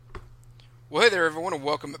Well, hey there, everyone, and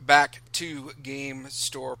welcome back to Game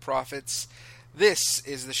Store Profits. This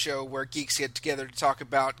is the show where geeks get together to talk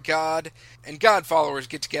about God, and God followers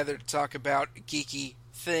get together to talk about geeky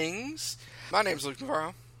things. My name's Luke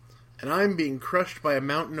Navarro. And I'm being crushed by a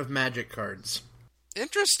mountain of magic cards.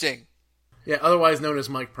 Interesting. Yeah, otherwise known as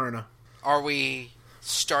Mike Perna. Are we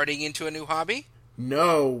starting into a new hobby?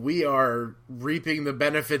 No, we are reaping the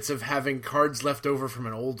benefits of having cards left over from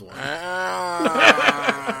an old one.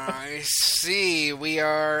 I see. We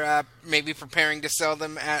are maybe preparing to sell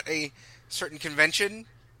them at a certain convention?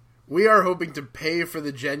 We are hoping to pay for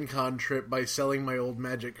the Gen Con trip by selling my old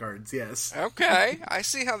magic cards, yes. Okay, I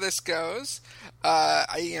see how this goes.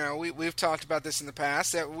 We've talked about this in the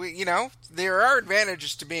past, that there are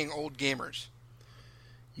advantages to being old gamers.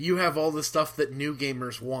 You have all the stuff that new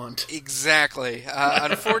gamers want. Exactly.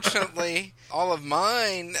 Unfortunately, all of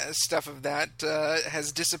mine stuff of that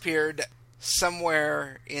has disappeared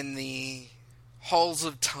somewhere in the halls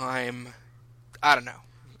of time. I don't know.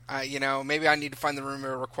 Maybe I need to find the room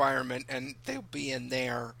of requirement, and they'll be in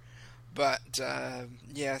there. But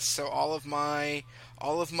yes, so all of my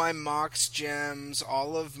Mox gems,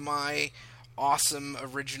 all of my awesome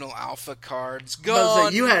original alpha cards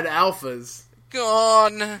gone. You had alphas.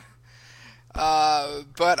 Gone.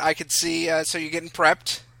 But I could see. So you're getting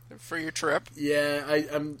prepped for your trip. Yeah,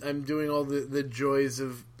 I'm doing all the joys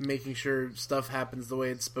of making sure stuff happens the way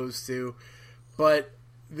it's supposed to. But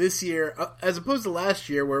this year, as opposed to last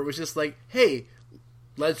year, where it was just like, hey,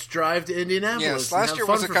 let's drive to Indianapolis. Yes, last year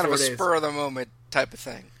was a kind of a spur of the moment type of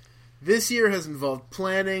thing. This year has involved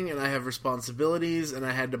planning, and I have responsibilities, and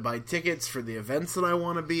I had to buy tickets for the events that I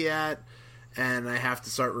want to be at. And I have to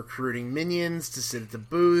start recruiting minions to sit at the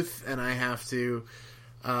booth, and I have to...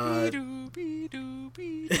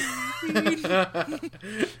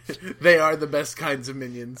 They are the best kinds of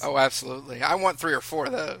minions. Oh, absolutely. I want 3 or 4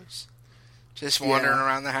 of those. Just wandering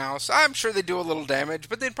around the house. I'm sure they do a little damage,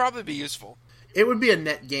 but they'd probably be useful. It would be a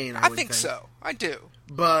net gain, I would think so. I do.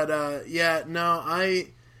 But, I'm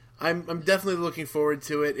definitely looking forward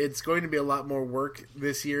to it. It's going to be a lot more work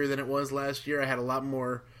this year than it was last year. I had a lot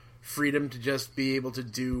more freedom to just be able to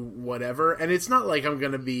do whatever, and it's not like I'm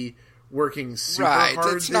going to be working super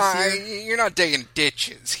hard this year. You're not digging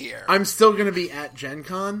ditches here. I'm still going to be at Gen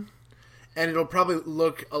Con, and it'll probably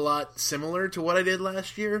look a lot similar to what I did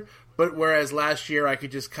last year, but whereas last year I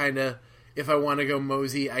could just kind of, if I want to go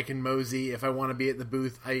mosey, I can mosey. If I want to be at the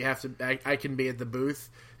booth, I can be at the booth.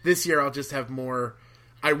 This year I'll just have more,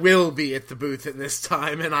 I will be at the booth at this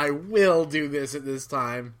time, and I will do this at this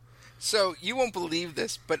time. So, you won't believe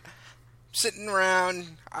this, but sitting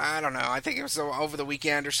around, I don't know, I think it was over the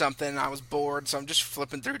weekend or something, I was bored, so I'm just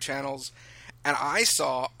flipping through channels, and I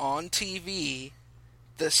saw on TV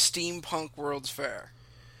the Steampunk World's Fair.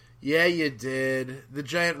 Yeah, you did. The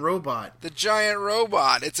giant robot. The giant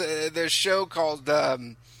robot. It's a show called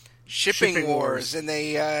Shipping Wars, and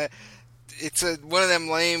it's one of them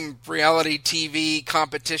lame reality TV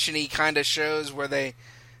competition-y kind of shows where they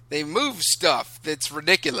move stuff that's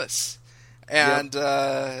ridiculous. And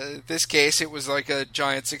this case, it was like a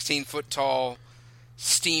giant 16-foot tall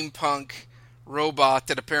steampunk robot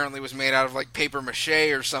that apparently was made out of like paper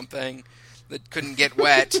mache or something that couldn't get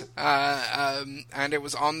wet. And it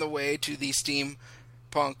was on the way to the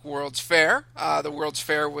Steampunk World's Fair. The World's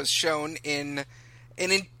Fair was shown in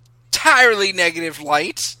an entirely negative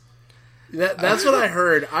light. That's what I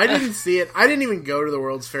heard. I didn't see it. I didn't even go to the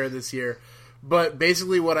World's Fair this year. But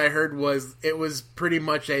basically what I heard was it was pretty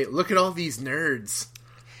much a look at all these nerds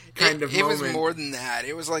kind of moment. It was more than that.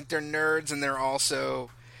 It was like they're nerds, and they're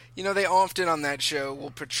also, they often on that show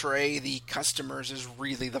will portray the customers as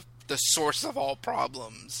really the source of all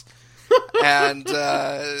problems. And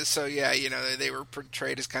so they were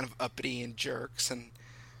portrayed as kind of uppity and jerks and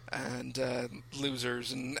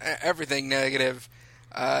losers and everything negative.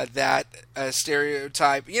 That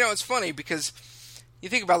stereotype. It's funny because you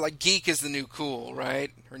think about, like, geek is the new cool, right?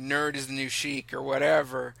 Or nerd is the new chic, or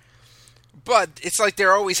whatever. But it's like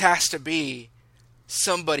there always has to be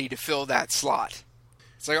somebody to fill that slot.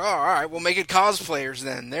 It's like, oh, all right, we'll make it cosplayers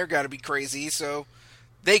then. They're got to be crazy, so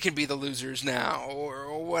they can be the losers now,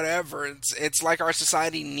 or whatever. It's like our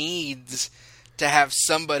society needs to have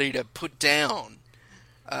somebody to put down.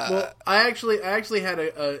 Well, I actually had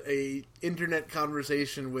a internet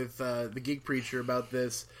conversation with the Geek Preacher about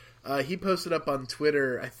this. He posted up on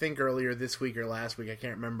Twitter, I think earlier this week or last week, I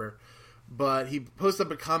can't remember. But he posted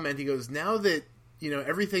up a comment. He goes, now that,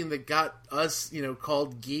 everything that got us,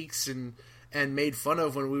 called geeks and made fun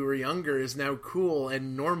of when we were younger is now cool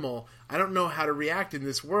and normal, I don't know how to react in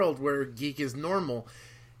this world where geek is normal.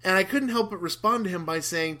 And I couldn't help but respond to him by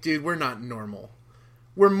saying, dude, we're not normal.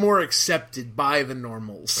 we're more accepted by the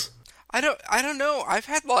normals. I don't know. I've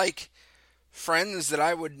had like friends that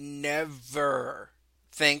I would never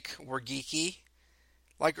think were geeky,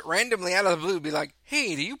 like randomly out of the blue be like,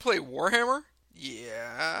 "Hey, do you play Warhammer?"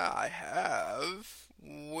 "Yeah, I have."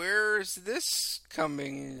 "Where's this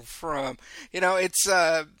coming from?" It's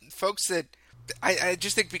folks that I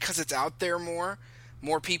just think because it's out there more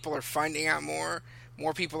people are finding out more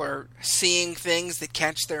people are seeing things that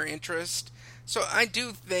catch their interest. So I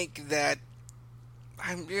do think that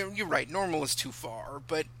you're right, normal is too far,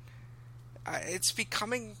 but it's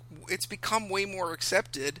become way more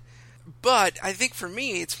accepted. But I think for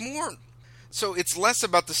me, it's less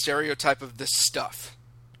about the stereotype of this stuff.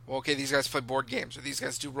 Well, okay, these guys play board games, or these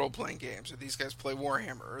guys do role-playing games, or these guys play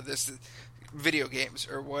Warhammer, or this video games,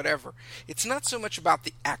 or whatever. It's not so much about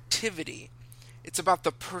the activity. It's about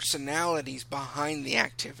the personalities behind the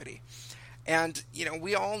activity. And,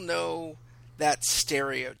 we all know that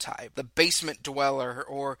stereotype, the basement dweller,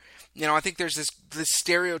 or, I think there's this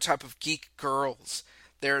stereotype of geek girls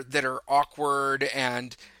that are awkward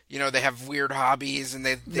and, they have weird hobbies and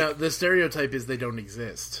they No, the stereotype is they don't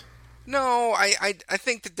exist. No, I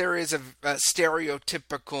think that there is a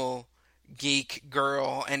stereotypical geek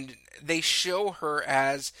girl, and they show her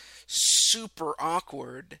as super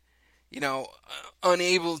awkward,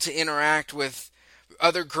 unable to interact with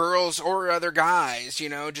other girls or other guys,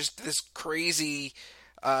 just this crazy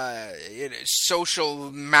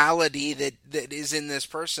social malady that is in this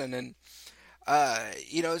person. And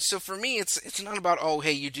so for me it's not about, oh,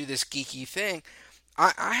 hey, you do this geeky thing.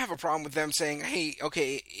 I have a problem with them saying, hey,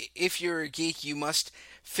 okay, if you're a geek, you must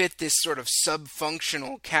fit this sort of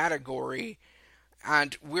sub-functional category,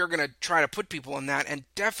 and we're going to try to put people in that. And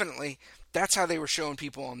definitely that's how they were showing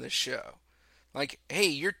people on this show. Like, hey,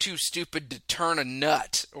 you're too stupid to turn a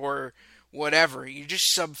nut, or whatever. You're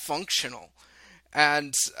just sub-functional.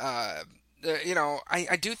 And, I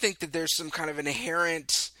do think that there's some kind of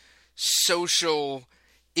inherent social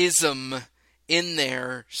ism in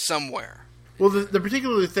there somewhere. Well, the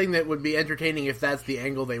particular thing that would be entertaining if that's the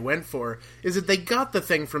angle they went for is that they got the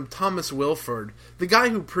thing from Thomas Wilford, the guy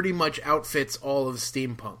who pretty much outfits all of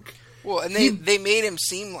steampunk. Well, and they made him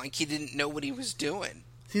seem like he didn't know what he was doing.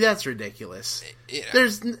 See, that's ridiculous.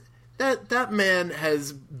 There's that man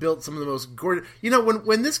has built some of the most gorgeous...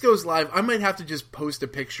 when this goes live, I might have to just post a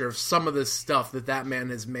picture of some of the stuff that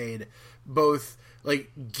man has made, both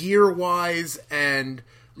like gear-wise and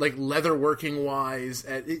like leatherworking wise.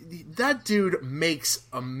 That dude makes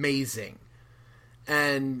amazing.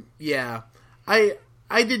 And yeah, I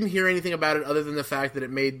didn't hear anything about it other than the fact that it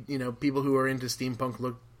made people who are into steampunk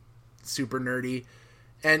look super nerdy.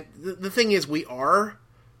 And the thing is, we are,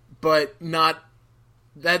 but not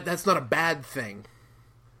that's not a bad thing.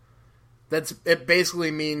 It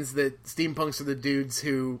basically means that steampunks are the dudes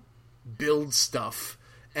who build stuff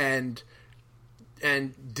and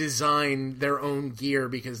design their own gear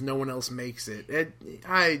because no one else makes it.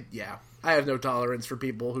 I have no tolerance for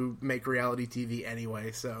people who make reality TV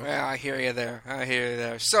anyway, so... Yeah, I hear you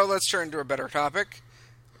there. So let's turn to a better topic.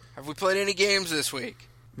 Have we played any games this week?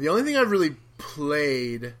 The only thing I've really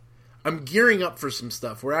played... I'm gearing up for some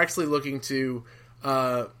stuff. We're actually looking to...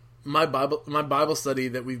 my Bible study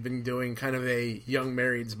that we've been doing, kind of a young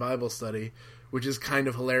married's Bible study, which is kind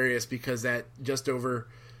of hilarious because at just over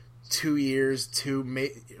 2 years,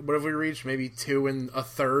 what have we reached? Maybe 2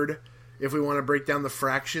 1/3, if we want to break down the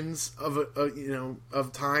fractions of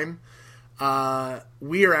of time.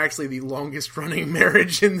 We are actually the longest running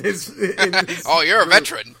marriage in this. Oh, you're a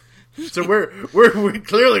veteran. So we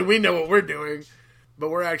clearly we know what we're doing, but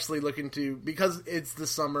we're actually looking to, because it's the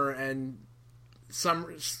summer and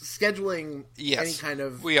scheduling any kind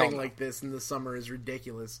of thing like this in the summer is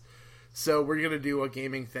ridiculous. So we're going to do a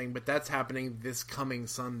gaming thing, but that's happening this coming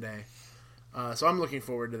Sunday. So I'm looking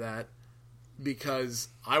forward to that because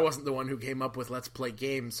I wasn't the one who came up with Let's Play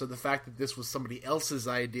Games. So the fact that this was somebody else's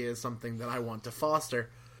idea is something that I want to foster.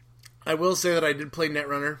 I will say that I did play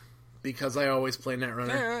Netrunner because I always play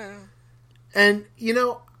Netrunner. And,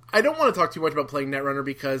 I don't want to talk too much about playing Netrunner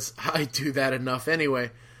because I do that enough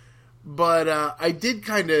anyway. But I did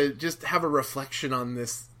kind of just have a reflection on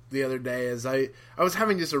this the other day as I was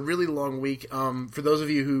having just a really long week. For those of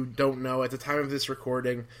you who don't know, at the time of this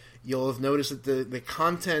recording, you'll have noticed that the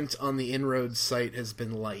content on the Inroads site has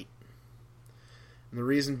been light. And the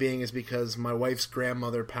reason being is because my wife's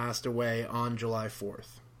grandmother passed away on July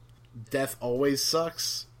 4th. Death always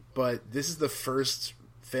sucks, but this is the first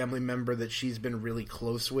family member that she's been really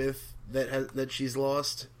close with that she's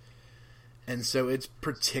lost. And so it's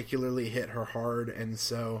particularly hit her hard, and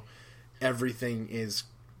so everything is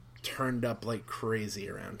turned up like crazy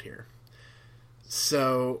around here.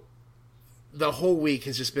 So the whole week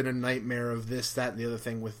has just been a nightmare of this, that, and the other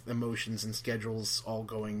thing with emotions and schedules all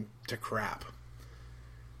going to crap.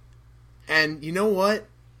 And you know what?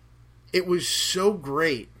 It was so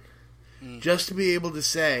great just to be able to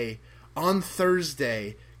say, on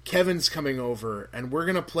Thursday, Kevin's coming over, and we're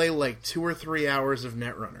going to play like 2 or 3 hours of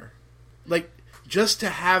Netrunner. Like, just to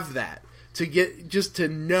have that, just to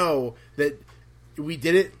know that we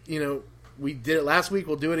did it, we did it last week,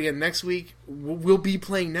 we'll do it again next week, we'll be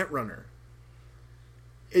playing Netrunner.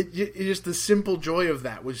 It just, the simple joy of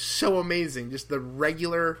that was so amazing. Just the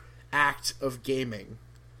regular act of gaming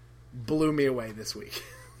blew me away this week.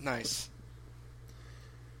 Nice.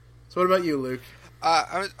 So what about you, Luke?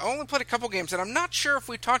 I only played a couple games, and I'm not sure if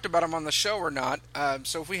we talked about them on the show or not.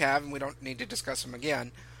 So if we have, and we don't need to discuss them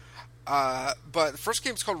again. But the first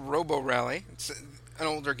game is called Robo Rally. It's an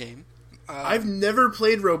older game. I've never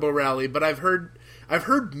played Robo Rally, but I've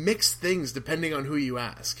heard mixed things depending on who you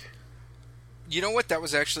ask. You know what? That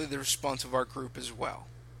was actually the response of our group as well.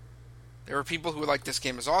 There were people who were like, "This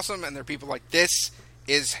game is awesome," and there are people like, "This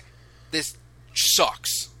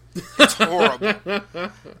sucks. It's horrible."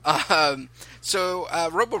 So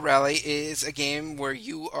Robo Rally is a game where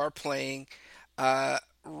you are playing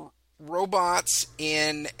robots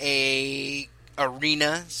in a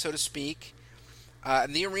arena, so to speak.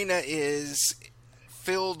 And the arena is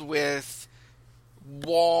filled with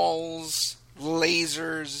walls,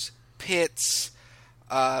 lasers, pits,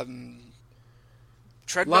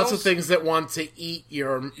 treadmills. Lots of things that want to eat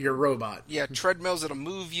your robot. Yeah, treadmills that'll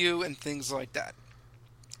move you and things like that.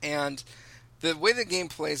 And the way the game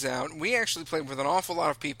plays out, we actually played with an awful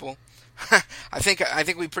lot of people. I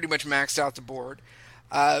think we pretty much maxed out the board.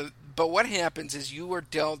 But what happens is you are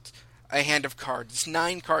dealt a hand of cards. It's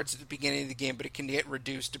 9 cards at the beginning of the game, but it can get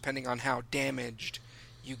reduced depending on how damaged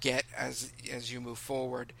you get as you move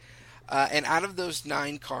forward. And out of those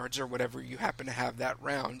 9 cards, or whatever you happen to have that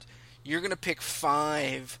round, you're going to pick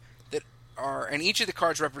 5 that are, and each of the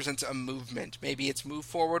cards represents a movement. Maybe it's move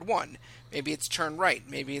forward 1, maybe it's turn right,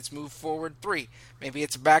 maybe it's move forward 3, maybe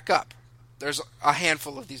it's back up. There's a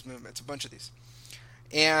handful of these movements, a bunch of these.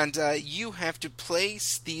 And you have to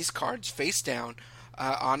place these cards face down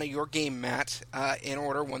on your game mat in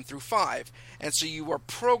order 1 through 5. And so you are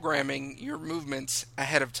programming your movements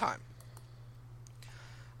ahead of time.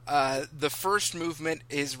 The first movement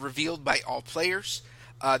is revealed by all players.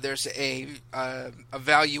 There's a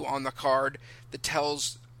value on the card that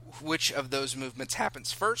tells which of those movements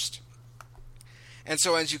happens first. And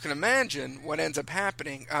so as you can imagine, what ends up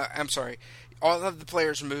happening... all of the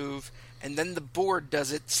players move, and then the board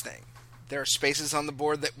does its thing. There are spaces on the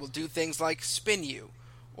board that will do things like spin you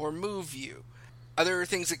or move you. Other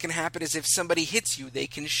things that can happen is if somebody hits you, they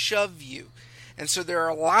can shove you. And so there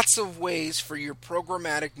are lots of ways for your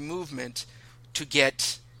programmatic movement to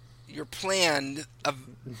get your plan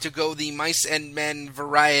to go the mice and men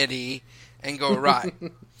variety and go awry.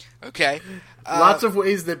 Okay? Lots of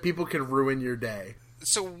ways that people can ruin your day.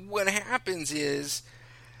 So what happens is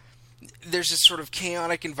there's this sort of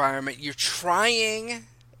chaotic environment. You're trying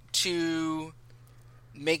to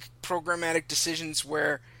make programmatic decisions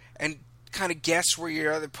and kind of guess where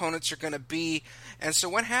your other opponents are going to be. And so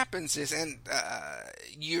what happens is,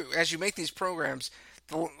 as you make these programs,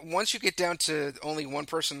 once you get down to only one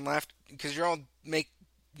person left, because you're all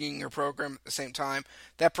making your program at the same time,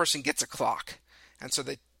 that person gets a clock. And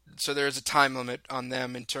so there's a time limit on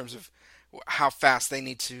them in terms of how fast they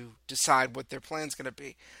need to decide what their plan's going to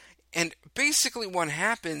be. And basically what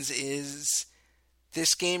happens is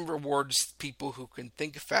this game rewards people who can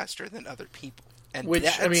think faster than other people. And which,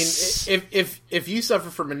 I mean, if you suffer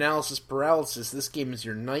from analysis paralysis, this game is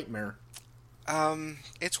your nightmare.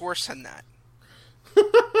 It's worse than that.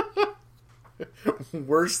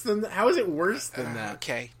 Worse than that? How is it worse than that?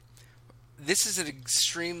 Okay. This is an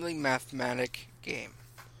extremely mathematic game.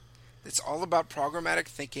 It's all about programmatic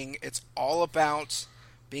thinking. It's all about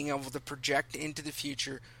being able to project into the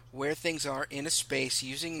future where things are in a space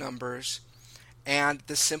using numbers. And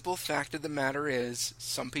the simple fact of the matter is,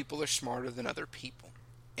 some people are smarter than other people.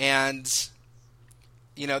 And,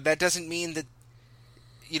 that doesn't mean that,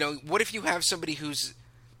 what if you have somebody who's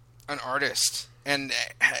an artist and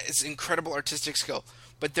has incredible artistic skill,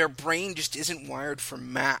 but their brain just isn't wired for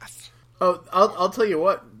math? Oh, I'll tell you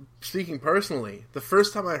what, speaking personally, the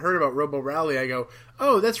first time I heard about Robo Rally, I go,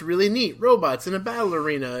 oh, that's really neat. Robots in a battle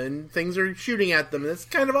arena and things are shooting at them. That's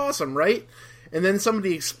kind of awesome, right? And then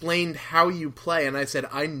somebody explained how you play, and I said,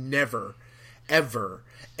 I never, ever,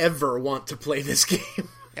 ever want to play this game.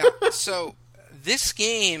 Yeah, so this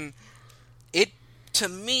game, to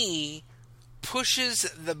me, pushes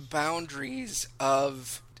the boundaries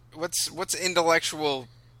of what's intellectual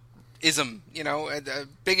ism?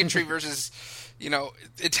 Bigotry versus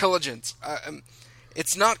intelligence.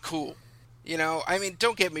 It's not cool. I mean,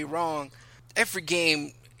 don't get me wrong. Every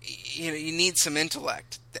game, you need some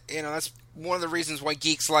intellect. That's one of the reasons why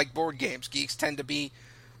geeks like board games. Geeks tend to be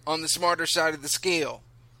on the smarter side of the scale.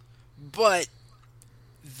 But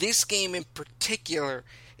this game in particular,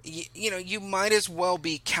 you might as well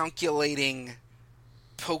be calculating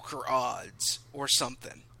poker odds or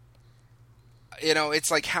something.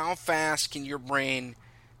 It's like, how fast can your brain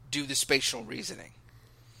do the spatial reasoning?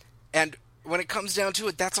 And when it comes down to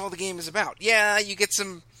it, that's all the game is about. Yeah, you get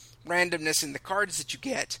some randomness in the cards that you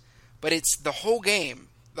get, but it's the whole game.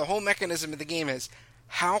 The whole mechanism of the game is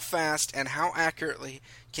how fast and how accurately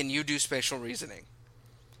can you do spatial reasoning.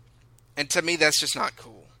 And to me, that's just not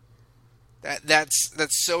cool.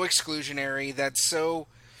 That's so exclusionary.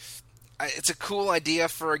 It's a cool idea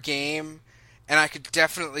for a game, and I could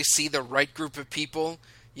definitely see the right group of people,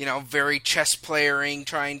 very chess playering,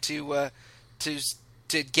 trying to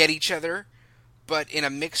get each other, but in a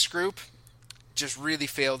mixed group, just really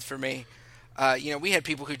failed for me. We had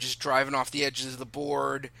people who just driving off the edges of the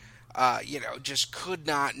board, just could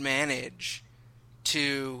not manage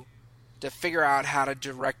to figure out how to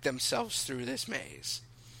direct themselves through this maze.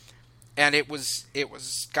 And it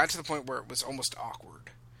got to the point where it was almost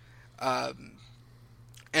awkward.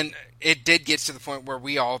 And it did get to the point where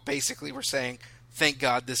we all basically were saying, thank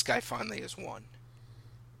God this guy finally has won.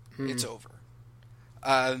 It's over.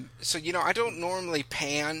 So, I don't normally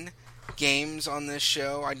pan games on this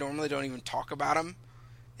show. I normally don't even talk about them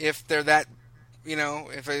if they're that,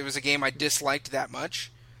 if it was a game I disliked that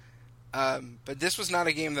much. But this was not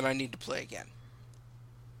a game that I need to play again.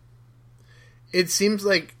 It seems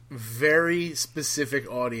like very specific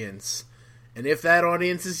audience. And if that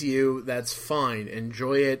audience is you, that's fine.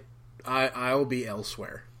 Enjoy it. I'll be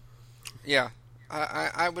elsewhere. Yeah,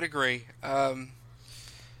 I would agree. There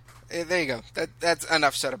you go. That's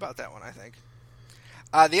enough said about that one, I think.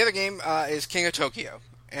 The other game is King of Tokyo.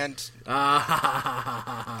 And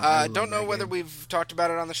don't know whether we've talked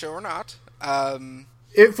about it on the show or not.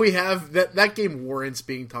 If we have, that game warrants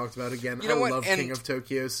being talked about again. I love King of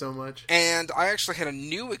Tokyo so much. And I actually had a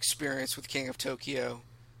new experience with King of Tokyo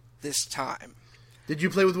this time. Did you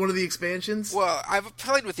play with one of the expansions? Well, I've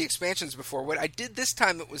played with the expansions before. What I did this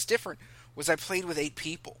time that was different was I played with 8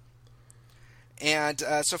 people. And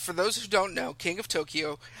so for those who don't know, King of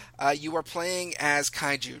Tokyo, you are playing as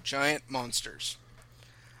kaiju, giant monsters.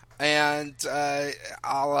 And a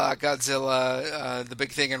la Godzilla, The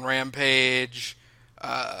Big Thing in Rampage,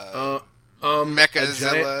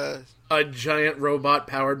 Mechazilla. A giant robot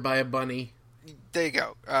powered by a bunny. There you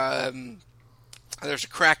go. There's a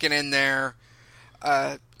Kraken in there.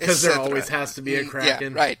 Because there always has to be a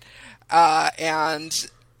Kraken. Yeah, right.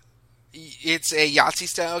 And it's a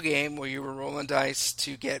Yahtzee-style game where you were rolling dice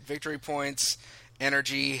to get victory points,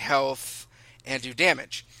 energy, health, and do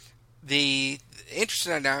damage. The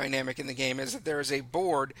interesting dynamic in the game is that there is a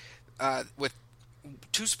board with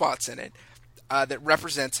 2 spots in it that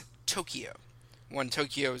represents Tokyo. One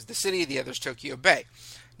Tokyo is the city, the other is Tokyo Bay.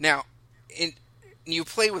 Now, you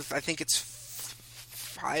play with, I think it's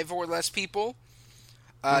 5 or less people.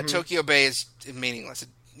 Tokyo Bay is meaningless.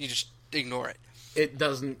 You just ignore it. It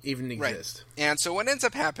doesn't even exist. Right. And so what ends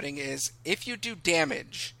up happening is if you do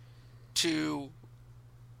damage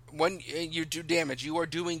when you do damage, you are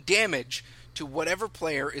doing damage to whatever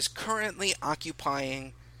player is currently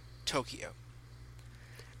occupying Tokyo.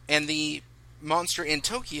 And the monster in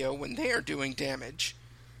Tokyo, when they are doing damage,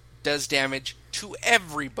 does damage to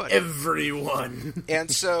everybody. Everyone.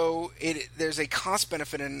 And so there's a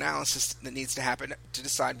cost-benefit analysis that needs to happen to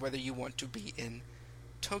decide whether you want to be in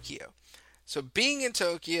Tokyo. So being in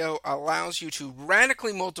Tokyo allows you to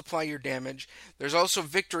radically multiply your damage. There's also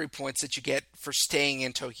victory points that you get for staying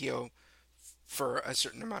in Tokyo for a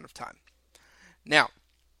certain amount of time. Now,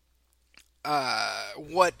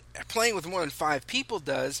 what playing with more than 5 people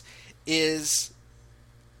does is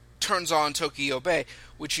turns on Tokyo Bay,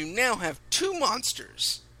 which you now have 2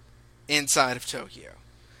 monsters inside of Tokyo.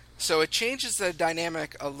 So it changes the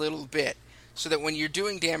dynamic a little bit, so that when you're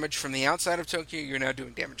doing damage from the outside of Tokyo, you're now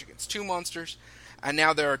doing damage against 2 monsters, and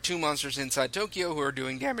now there are 2 monsters inside Tokyo who are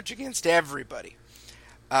doing damage against everybody.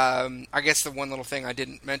 I guess the one little thing I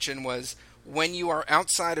didn't mention was when you are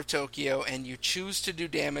outside of Tokyo and you choose to do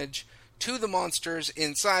damage to the monsters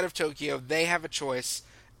inside of Tokyo, they have a choice,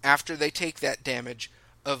 after they take that damage,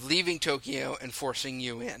 of leaving Tokyo and forcing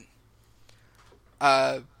you in.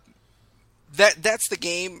 That's the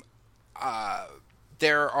game.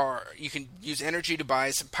 You can use energy to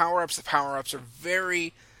buy some power-ups. The power-ups are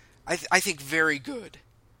very, I think, very good.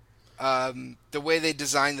 The way they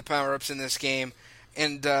designed the power-ups in this game,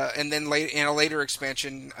 and then in a later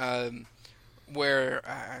expansion, where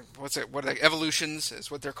evolutions is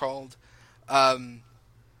what they're called,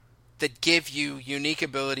 that give you unique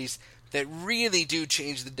abilities that really do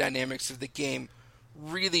change the dynamics of the game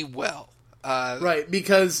really well. Right,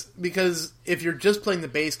 because if you're just playing the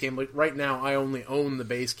base game, like right now I only own the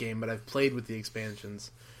base game, but I've played with the expansions.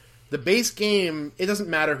 The base game, it doesn't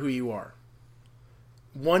matter who you are.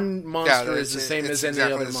 One monster is the same as any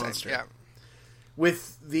other monster. Yeah.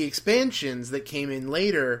 With the expansions that came in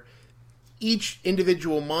later, each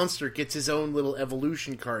individual monster gets his own little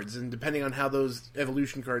evolution cards, and depending on how those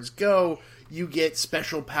evolution cards go, you get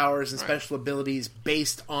special powers and special abilities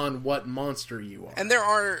based on what monster you are. And there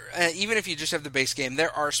are, even if you just have the base game,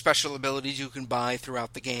 there are special abilities you can buy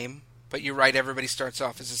throughout the game. But you're right, everybody starts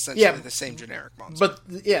off as essentially the same generic monster. But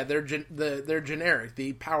yeah, they're generic.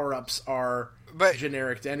 The power-ups are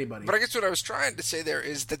generic to anybody. But I guess what I was trying to say there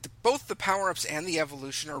is that both the power-ups and the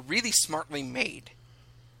evolution are really smartly made.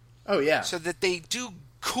 Oh, yeah. So that they do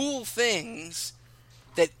cool things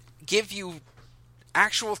that give you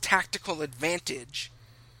actual tactical advantage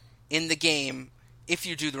in the game if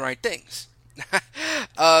you do the right things.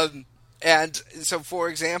 And so, for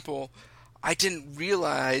example, I didn't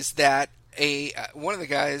realize that one of the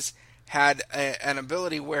guys had an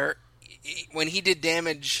ability where when he did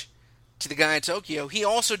damage to the guy in Tokyo, he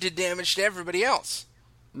also did damage to everybody else.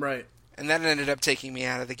 Right. And that ended up taking me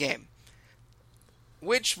out of the game.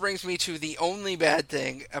 Which brings me to the only bad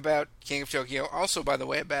thing about King of Tokyo. Also, by the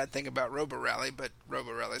way, a bad thing about Robo Rally, but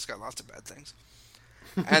Robo Rally's got lots of bad things.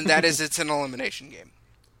 And that is it's an elimination game.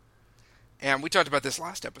 And we talked about this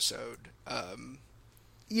last episode.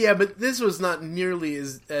 Yeah, but this was not nearly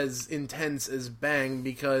as intense as Bang,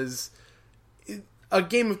 because a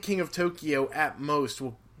game of King of Tokyo at most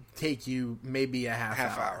will take you maybe a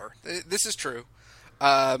half hour. This is true.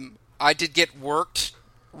 I did get worked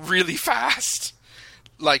really fast.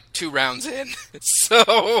 Like 2 rounds in. So,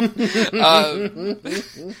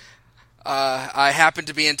 I happened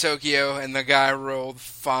to be in Tokyo, and the guy rolled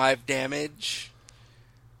 5 damage.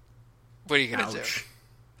 What are you going to do?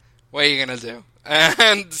 What are you going to do?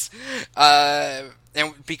 And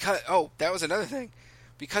because, that was another thing.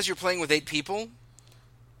 Because you're playing with 8 people,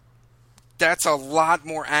 that's a lot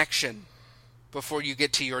more action before you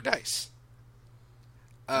get to your dice.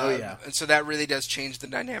 Yeah. And so that really does change the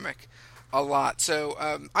dynamic a lot. So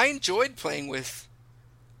I enjoyed playing with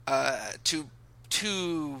two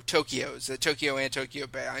Tokyos, Tokyo and Tokyo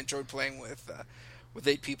Bay. I enjoyed playing with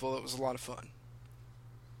 8 people. It was a lot of fun.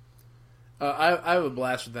 I have a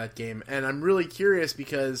blast with that game, and I'm really curious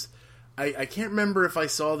because I can't remember if I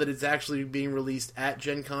saw that it's actually being released at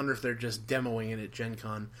Gen Con or if they're just demoing it at Gen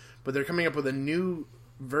Con. But they're coming up with a new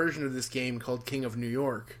version of this game called King of New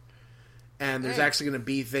York. And there's actually going to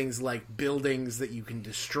be things like buildings that you can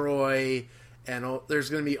destroy, and there's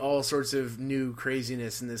going to be all sorts of new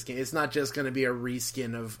craziness in this game. It's not just going to be a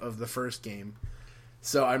reskin of the first game.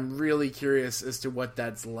 So I'm really curious as to what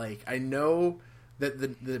that's like. I know that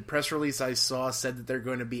the press release I saw said that they're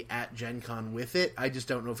going to be at Gen Con with it. I just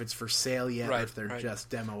don't know if it's for sale yet or if they're just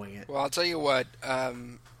demoing it. Well, I'll tell you what.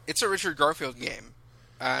 It's a Richard Garfield game.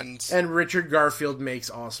 And Richard Garfield makes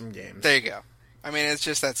awesome games. There you go. I mean, it's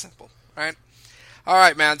just that simple. Right? All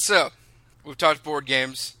right, man. So, we've talked board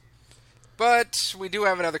games, but we do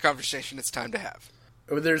have another conversation it's time to have.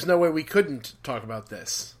 There's no way we couldn't talk about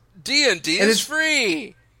this. D&D is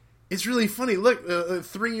free! It's really funny. Look,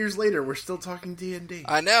 3 years later, we're still talking D&D.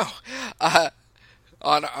 I know.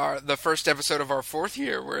 On the first episode of our 4th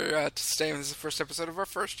year, we're staying. This is the first episode of our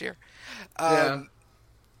 1st year. Yeah.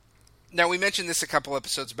 Now, we mentioned this a couple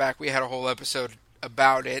episodes back. We had a whole episode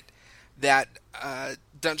about it, that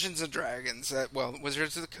Dungeons & Dragons,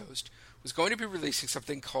 Wizards of the Coast, was going to be releasing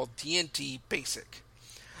something called D&D Basic.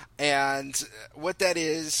 And what that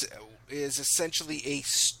is essentially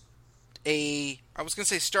I was going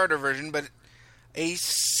to say starter version, but a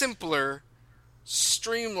simpler,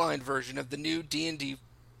 streamlined version of the new D&D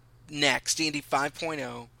Next, D&D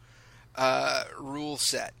 5.0 rule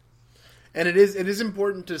set. And it is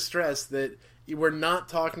important to stress that we're not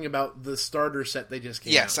talking about the starter set they just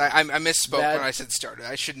came out. Yes, I misspoke when I said starter.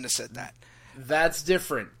 I shouldn't have said that. That's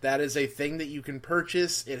different. That is a thing that you can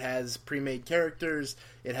purchase. It has pre-made characters.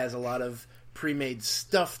 It has a lot of pre-made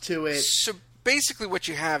stuff to it. So basically what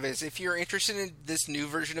you have is, if you're interested in this new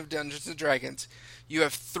version of Dungeons & Dragons, you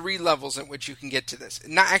have 3 levels at which you can get to this.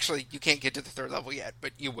 Actually, you can't get to the 3rd level yet,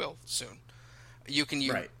 but you will soon. You can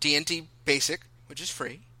use D&D Basic, which is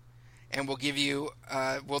free. And we'll give you,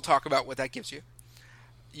 we'll talk about what that gives you.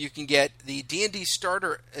 You can get the D&D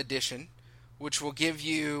Starter Edition, which will give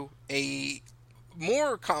you a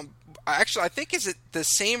more actually, I think is it the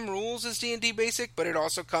same rules as D&D Basic, but it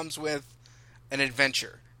also comes with an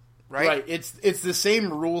adventure, right? Right. It's the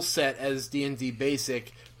same rule set as D&D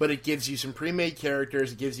Basic, but it gives you some pre-made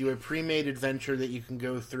characters, it gives you a pre-made adventure that you can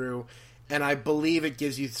go through, and I believe it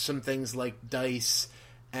gives you some things like dice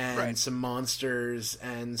and some monsters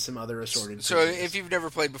and some other assorted So creatures. if you've never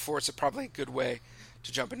played before, it's probably a good way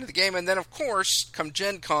to jump into the game. And then, of course, come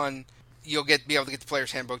Gen Con, you'll be able to get the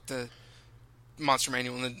player's handbook, the monster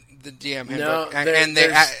manual, and the DM handbook.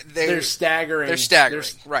 They're staggering. They're staggering,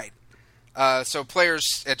 right. So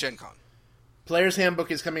players at Gen Con. Player's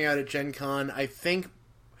handbook is coming out at Gen Con. I think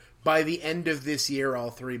by the end of this year,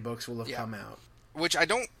 all 3 books will have come out. Which I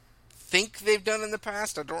don't think they've done in the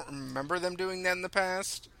past. I don't remember them doing that in the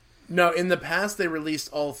past. No, in the past they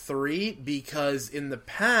released all 3 because in the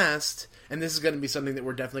past, and this is going to be something that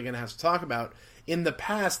we're definitely going to have to talk about, in the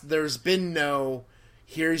past there's been no,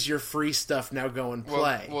 here's your free stuff, now go and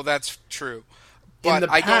play. Well, that's true. But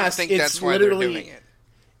I don't think that's why they're doing it.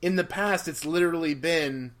 In the past, it's literally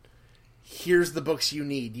been, here's the books you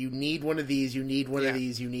need. You need one of these, you need one of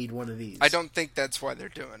these, you need one of these. I don't think that's why they're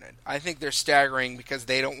doing it. I think they're staggering because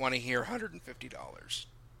they don't want to hear $150.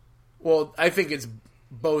 Well, I think it's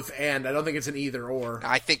both and. I don't think it's an either or.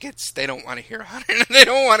 I think they don't want to hear 100. They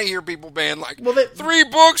don't want to hear people being like, 3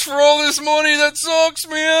 books for all this money, that sucks,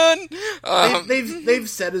 man. They've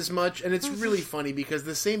said as much, and it's really funny because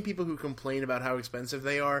the same people who complain about how expensive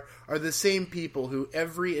they are the same people who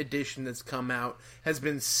every edition that's come out has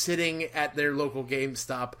been sitting at their local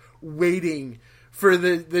GameStop waiting for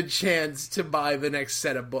the chance to buy the next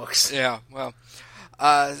set of books. Yeah, well,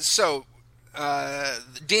 so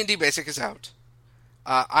D&D Basic is out.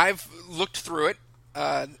 I've looked through it.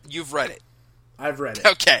 You've read it. I've read it.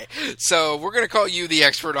 Okay, so we're going to call you the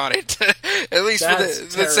expert on it, at least for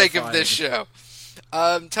the sake of this show.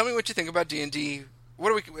 Tell me what you think about D&D.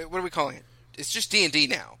 What are we calling it? It's just D&D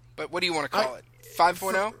now, but what do you want to call it?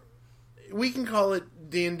 5.0? We can call it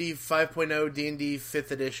D&D 5.0, D&D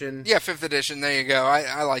 5th edition. Yeah, 5th edition. There you go.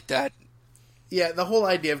 I like that. Yeah, the whole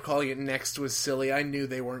idea of calling it Next was silly. I knew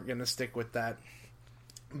they weren't going to stick with that.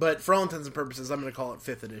 But for all intents and purposes, I'm going to call it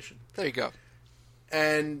 5th edition. There you go.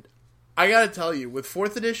 And I got to tell you, with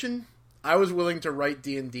 4th edition, I was willing to write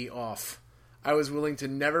D&D off. I was willing to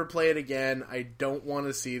never play it again. I don't want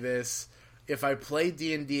to see this. If I play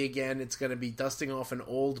D&D again, it's going to be dusting off an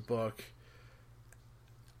old book.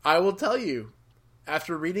 I will tell you,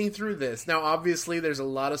 after reading through this, now obviously there's a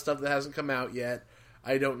lot of stuff that hasn't come out yet.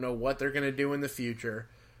 I don't know what they're going to do in the future.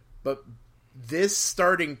 But this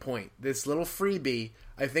starting point, this little freebie,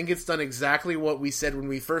 I think it's done exactly what we said when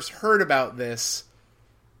we first heard about this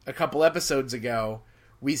a couple episodes ago.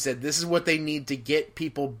 We said this is what they need to get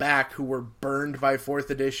people back who were burned by 4th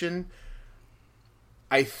edition.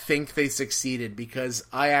 I think they succeeded because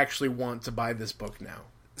I actually want to buy this book now.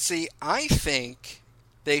 See, I think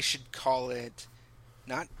they should call it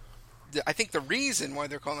not... I think the reason why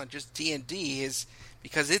they're calling it just D&D is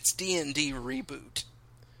because it's D&D Reboot.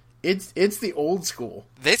 It's the old school.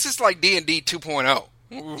 This is like D&D 2.0.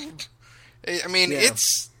 I mean,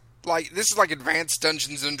 it's like, this is like Advanced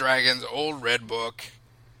Dungeons and Dragons, old red book.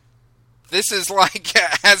 This is like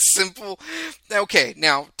as simple. Okay,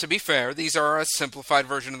 now, to be fair, these are a simplified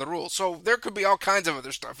version of the rules, so there could be all kinds of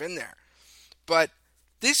other stuff in there. But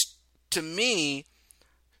this, to me,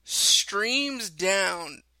 streams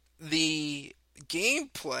down the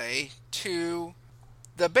gameplay to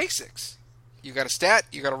the basics. You got a stat,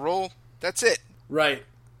 you got a roll, that's it. Right.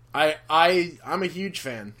 I'm a huge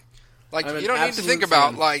fan. Like, you don't need to think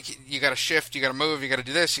about, like, you got to shift, you got to move, you got to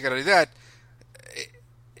do this, you got to do that.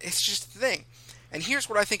 It's just the thing. And here's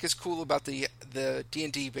what I think is cool about the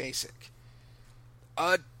D&D Basic.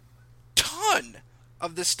 A ton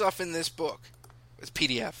of the stuff in this book, it's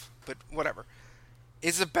PDF, but whatever,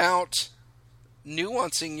 is about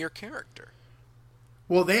nuancing your character.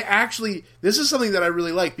 Well, this is something that I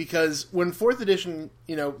really like, because when 4th edition,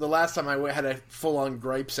 the last time I had a full-on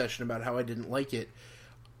gripe session about how I didn't like it,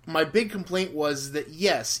 my big complaint was that,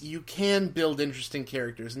 yes, you can build interesting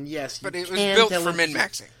characters, and yes, but it was built for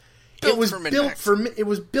min-maxing. It was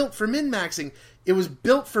built for min-maxing. It was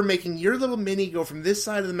built for making your little mini go from this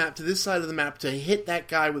side of the map to this side of the map to hit that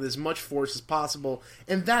guy with as much force as possible,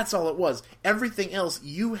 and that's all it was. Everything else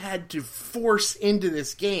you had to force into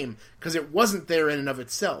this game, because it wasn't there in and of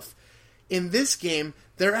itself. In this game,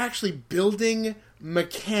 they're actually building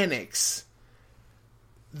mechanics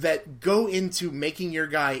that go into making your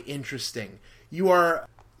guy interesting. You are,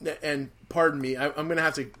 and pardon me, I'm going to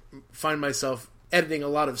have to find myself editing a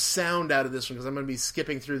lot of sound out of this one because I'm going to be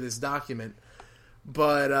skipping through this document.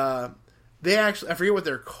 But They actually, I forget what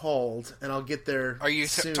they're called, and I'll get there. Are you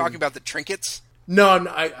soon. talking about the trinkets? No,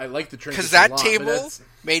 I like the trinkets because that a lot, table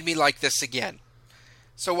made me like this again.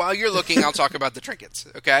 So while you're looking, I'll talk about the trinkets.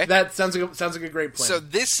 Okay, that sounds like a great plan. So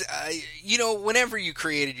this, whenever you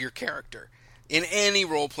created your character in any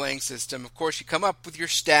role-playing system, of course, you come up with your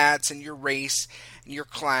stats and your race and your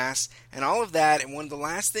class and all of that. And one of the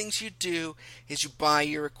last things you do is you buy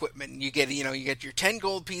your equipment. And you get your 10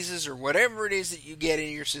 gold pieces or whatever it is that you get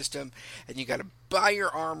in your system, and you got to buy your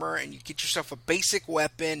armor and you get yourself a basic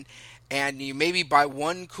weapon, and you maybe buy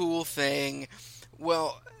one cool thing.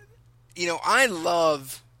 Well, I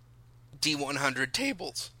love D100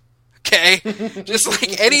 tables. Okay? Just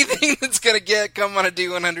like anything that's going to come on a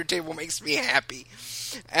D100 table makes me happy.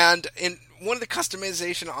 And in one of the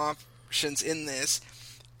customization options in this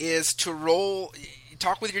is to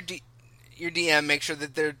talk with your DM, make sure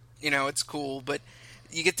that they're, it's cool, but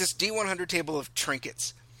you get this D100 table of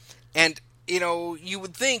trinkets. And, you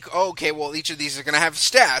would think, oh, okay, well, each of these are going to have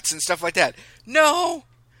stats and stuff like that. No.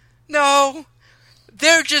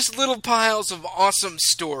 They're just little piles of awesome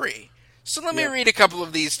story. So let me read a couple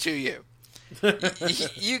of these to you.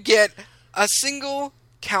 You get a single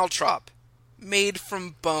caltrop made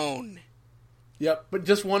from bone. Yep, but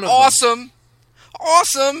just one of them.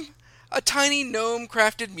 Awesome! A tiny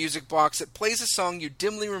gnome-crafted music box that plays a song you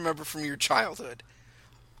dimly remember from your childhood.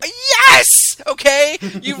 Yes! Okay?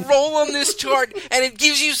 You roll on this chart, and it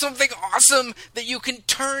gives you something awesome that you can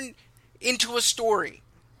turn into a story.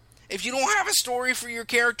 If you don't have a story for your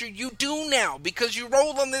character, you do now, because you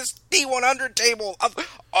rolled on this D100 table of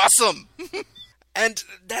awesome. And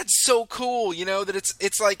that's so cool, that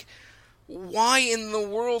it's like, why in the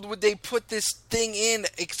world would they put this thing in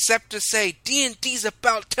except to say, D&D's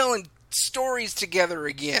about telling stories together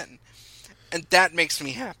again? And that makes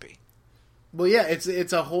me happy. Well, yeah,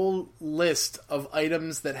 it's a whole list of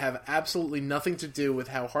items that have absolutely nothing to do with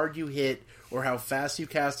how hard you hit or how fast you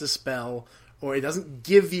cast a spell, or it doesn't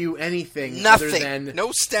give you anything other than... No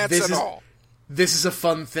stats at all. This is a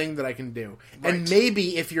fun thing that I can do. Right. And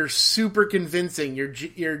maybe if you're super convincing, your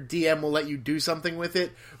DM will let you do something with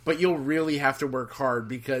it, but you'll really have to work hard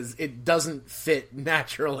because it doesn't fit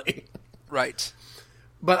naturally. Right.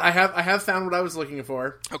 But I have found what I was looking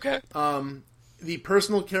for. Okay. The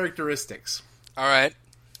personal characteristics. All right.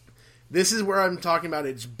 This is where I'm talking about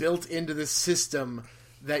it's built into the system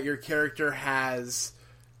that your character has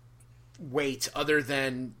weight other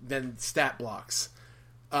than stat blocks.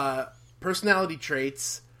 Personality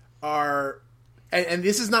traits are... And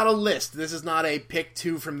this is not a list. This is not a pick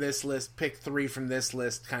 2 from this list, pick 3 from this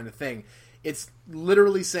list kind of thing. It's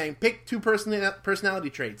literally saying, pick 2 personality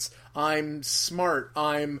traits. I'm smart.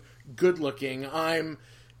 I'm good-looking. I'm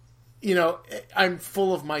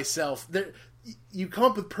full of myself. You come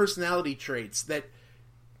up with personality traits that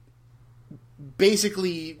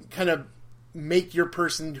basically kind of make your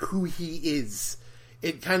person who he is.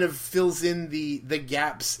 It kind of fills in the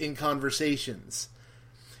gaps in conversations.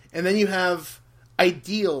 And then you have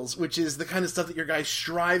ideals, which is the kind of stuff that your guy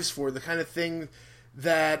strives for, the kind of thing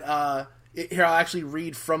that... here, I'll actually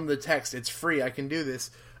read from the text. It's free. I can do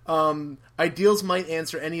this. Ideals might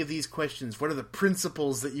answer any of these questions. What are the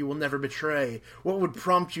principles that you will never betray? What would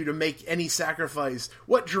prompt you to make any sacrifice?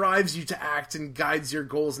 What drives you to act and guides your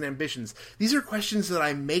goals and ambitions? These are questions that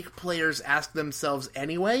I make players ask themselves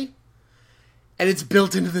anyway, and it's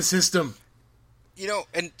built into the system.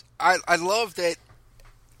 And I love that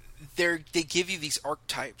they give you these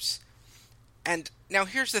archetypes. And now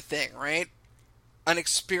here's the thing, right? An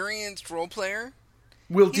experienced role player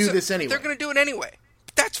will do this anyway. They're going to do it anyway.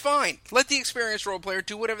 That's fine. Let the experienced role player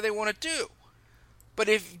do whatever they want to do. But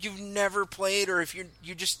if you've never played, or if you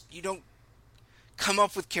don't come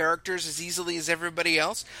up with characters as easily as everybody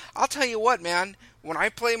else, I'll tell you what, man. When I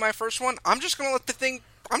play my first one, I'm just going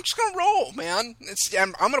to roll, man.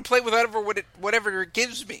 I'm going to play with whatever it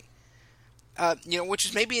gives me. Which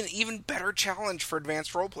is maybe an even better challenge for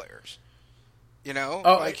advanced role players.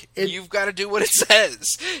 You've got to do what it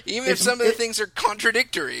says, even if some of the things are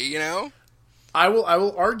contradictory. I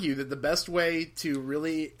will argue that the best way to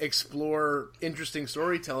really explore interesting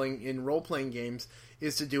storytelling in role-playing games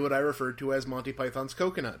is to do what I refer to as Monty Python's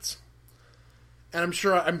Coconuts. And I'm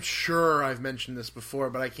sure I've mentioned this before,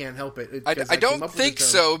 but I can't help it. I don't think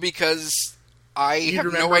so, because I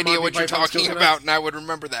have no idea what you're talking about, and I would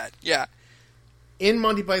remember that. Yeah. In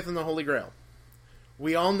Monty Python the Holy Grail,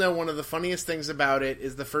 we all know one of the funniest things about it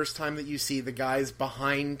is the first time that you see the guys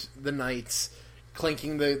behind the knights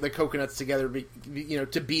clinking the coconuts together,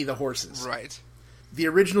 to be the horses. Right. The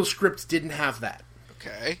original script didn't have that.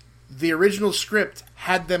 Okay. The original script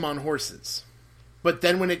had them on horses. But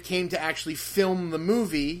then when it came to actually film the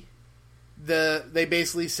movie, they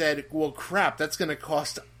basically said, well, crap, that's going to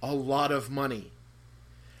cost a lot of money.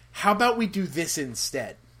 How about we do this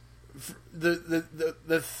instead?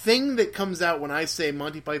 The thing that comes out when I say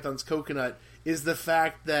Monty Python's Coconut is the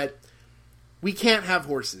fact that we can't have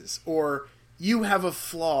horses, or you have a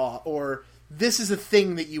flaw, or this is a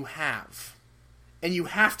thing that you have. And you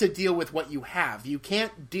have to deal with what you have. You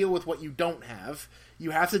can't deal with what you don't have.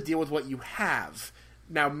 You have to deal with what you have.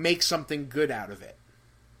 Now make something good out of it.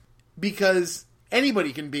 Because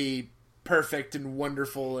anybody can be perfect and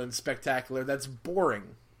wonderful and spectacular. That's boring.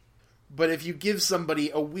 But if you give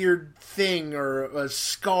somebody a weird thing or a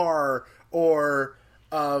scar or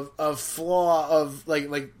a flaw of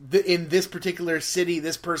in this particular city,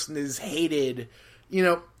 this person is hated,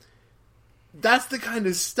 that's the kind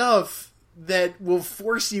of stuff that will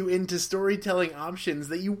force you into storytelling options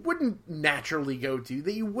that you wouldn't naturally go to,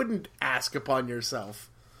 that you wouldn't ask upon yourself.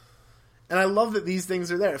 And I love that these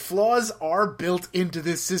things are there. Flaws are built into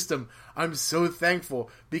this system. I'm so thankful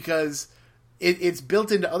because it's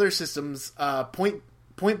built into other systems, point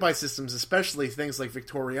buy systems, especially things like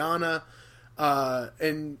Victoriana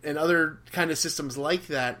and other kind of systems like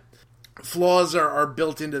that. Flaws are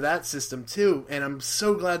built into that system too, and I'm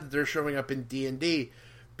so glad that they're showing up in D&D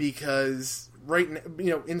because right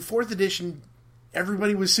now, in 4th edition,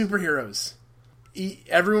 everybody was superheroes.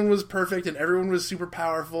 Everyone was perfect and everyone was super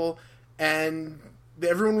powerful, and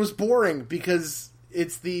everyone was boring because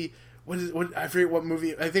it's the I forget what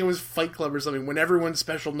movie. I think it was Fight Club or something. When everyone's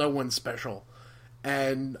special, no one's special.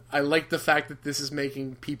 And I like the fact that this is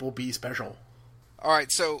making people be special. All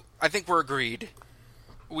right, so I think we're agreed.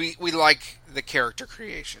 We like the character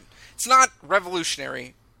creation. It's not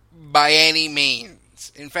revolutionary by any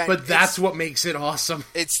means. In fact, but that's what makes it awesome.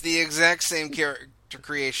 It's the exact same character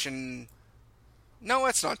creation. No,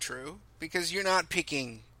 that's not true because you're not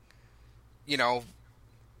picking,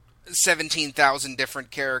 17,000 different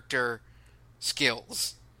character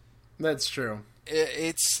skills. That's true.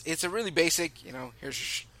 It's a really basic,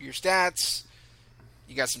 here's your stats,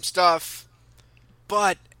 you got some stuff,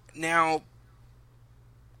 but now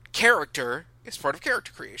character is part of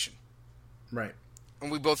character creation. Right.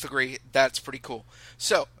 And we both agree that's pretty cool.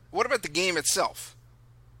 So, what about the game itself?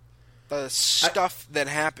 The stuff that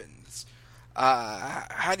happens.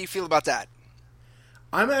 How do you feel about that?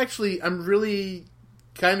 I'm really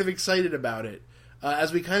kind of excited about it.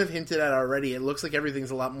 As we kind of hinted at already, it looks like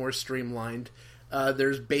everything's a lot more streamlined.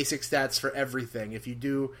 There's basic stats for everything. If you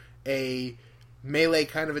do a melee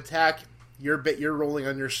kind of attack, you're rolling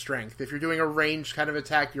on your strength. If you're doing a ranged kind of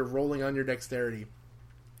attack, you're rolling on your dexterity.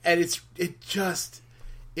 And it just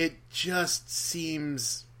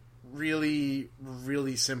seems really,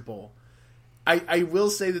 really simple. I will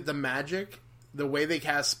say that the magic, the way they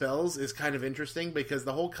cast spells, is kind of interesting because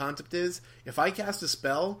the whole concept is, if I cast a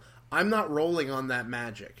spell, I'm not rolling on that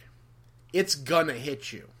magic. It's gonna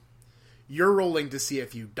hit you. You're rolling to see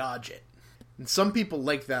if you dodge it. And some people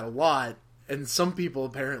like that a lot, and some people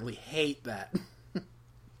apparently hate that.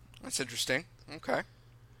 That's interesting. Okay.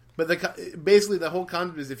 But basically the whole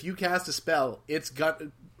concept is, if you cast a spell,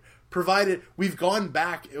 provided we've gone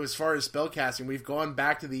back as far as spell casting, we've gone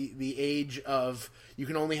back to the age of you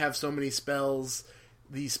can only have so many spells.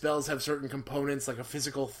 These spells have certain components, like a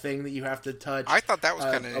physical thing that you have to touch. I thought that was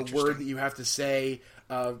kind of interesting. A word that you have to say,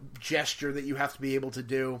 a gesture that you have to be able to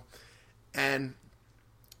do. And,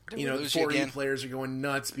 4E players are going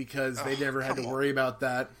nuts because they never had to worry about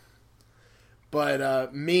that. But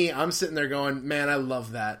I'm sitting there going, man, I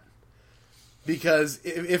love that. Because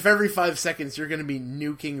if every 5 seconds you're going to be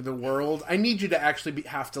nuking the world, I need you to actually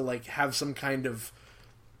have to have some kind of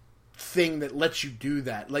thing that lets you do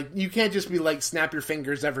that. You can't just be snap your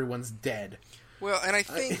fingers, everyone's dead. Well, and I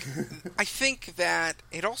think that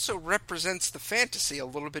it also represents the fantasy a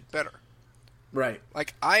little bit better. Right.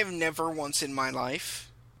 I've never once in my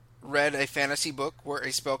life read a fantasy book where a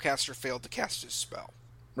spellcaster failed to cast his spell.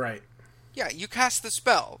 Right. Yeah, you cast the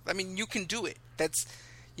spell. I mean, you can do it. That's,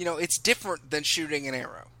 it's different than shooting an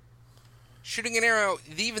arrow. Shooting an arrow,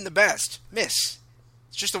 even the best, miss.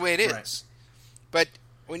 It's just the way it is. Right. But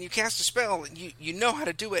when you cast a spell, you know how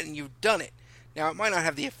to do it and you've done it. Now, it might not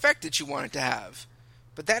have the effect that you want it to have,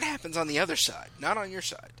 but that happens on the other side, not on your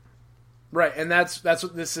side. Right, and that's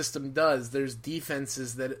what this system does. There's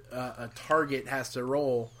defenses that a target has to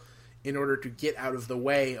roll in order to get out of the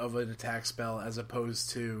way of an attack spell, as opposed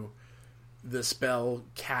to the spell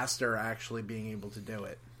caster actually being able to do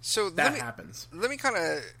it. So that happens. Let me kind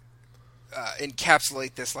of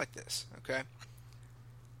encapsulate this like this, okay?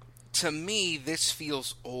 To me, this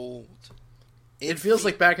feels old. It feels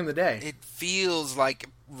like back in the day. It feels like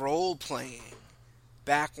role-playing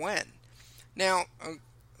back when. Now,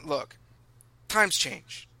 look, times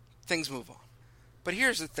change. Things move on. But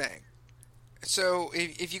here's the thing. So,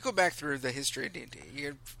 if you go back through the history of D&D, you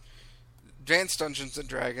have Advanced Dungeons &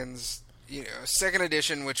 Dragons, 2nd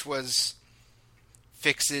edition, which was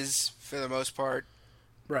fixes for the most part.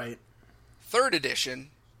 Right. 3rd edition,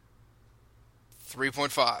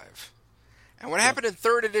 3.5. And what happened in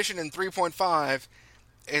 3rd edition and 3.5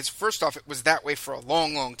 is, first off, it was that way for a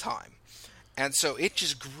long, long time. And so it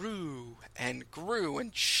just grew and grew,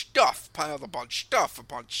 and stuff piled upon stuff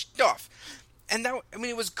upon stuff. And that,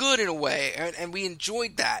 it was good in a way, and we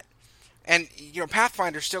enjoyed that. And,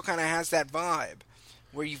 Pathfinder still kind of has that vibe,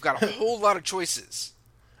 where you've got a whole lot of choices.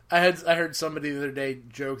 I heard somebody the other day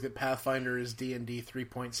joke that Pathfinder is D&D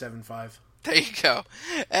 3.75. There you go.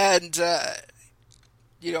 And,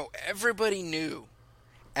 everybody knew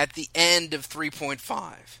at the end of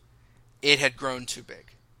 3.5, it had grown too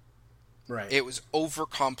big. Right. It was over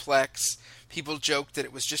complex. People joked that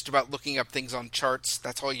it was just about looking up things on charts.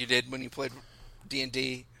 That's all you did when you played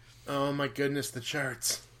D&D. Oh my goodness, the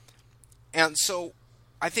charts. And so,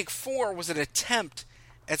 I think 4 was an attempt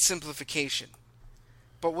at simplification.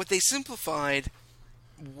 But what they simplified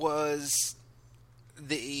was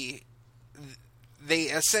they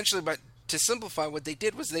essentially, but to simplify, what they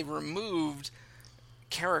did was they removed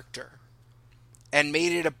character and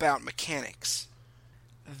made it about mechanics.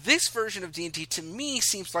 This version of D&D, to me,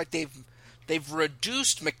 seems like they've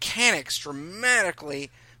reduced mechanics dramatically,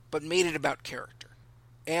 but made it about character.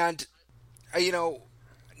 And,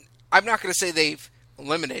 I'm not going to say they've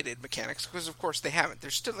eliminated mechanics, because of course they haven't.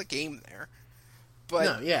 There's still a game there. But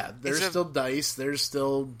no, yeah, there's still dice. There's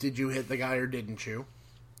still, did you hit the guy or didn't you?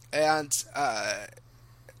 And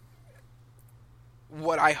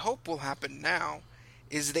what I hope will happen now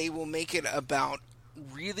is they will make it about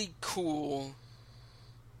really cool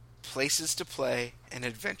places to play and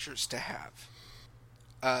adventures to have.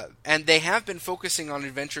 And they have been focusing on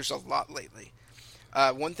adventures a lot lately.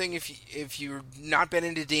 One thing, if you've not been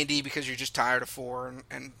into D&D because you're just tired of 4,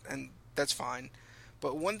 and that's fine.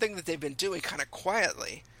 But one thing that they've been doing kind of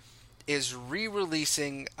quietly is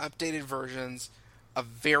re-releasing updated versions of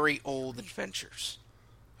very old adventures.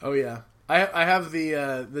 Oh yeah, I have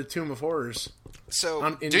the Tomb of Horrors.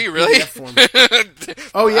 So do you really?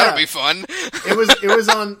 Oh yeah, that'll be fun.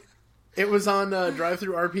 It was on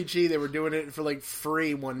Drive-Thru RPG. They were doing it for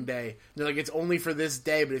free one day. They're like, it's only for this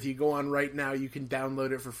day, but if you go on right now, you can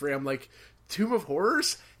download it for free. I'm like, Tomb of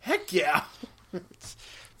Horrors? Heck yeah!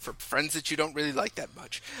 For friends that you don't really like that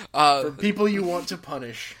much. For people you want to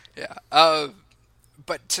punish. Yeah.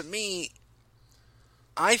 But to me,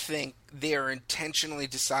 I think they are intentionally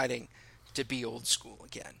deciding to be old school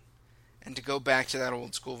again. And to go back to that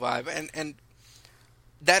old school vibe. And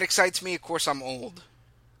that excites me. Of course, I'm old.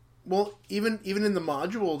 Well, even in the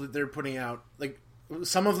module that they're putting out,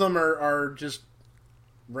 some of them are just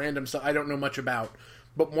random stuff I don't know much about.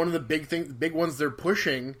 But one of the big ones they're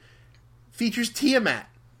pushing features Tiamat.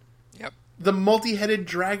 Yep. The multi-headed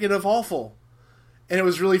dragon of awful. And it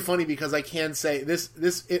was really funny because I can say this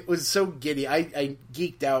it was so giddy. I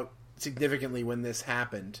geeked out significantly when this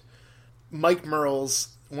happened. Mike Merles,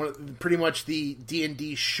 pretty much the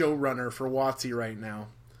D&D showrunner for WotC right now,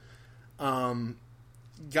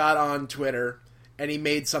 got on Twitter and he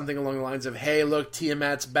made something along the lines of, "Hey, look,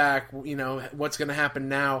 Tiamat's back. What's going to happen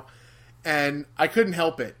now?" And I couldn't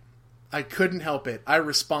help it. I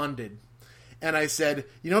responded. And I said,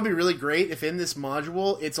 it'd be really great if in this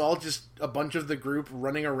module, it's all just a bunch of the group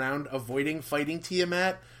running around avoiding fighting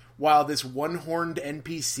Tiamat, while this one-horned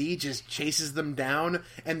NPC just chases them down,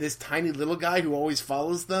 and this tiny little guy who always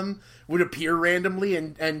follows them would appear randomly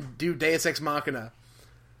and do Deus Ex Machina.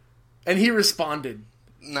 And he responded.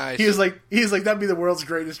 Nice. He was like, that'd be the world's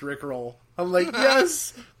greatest Rickroll. I'm like,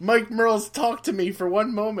 yes! Mike Merles talked to me for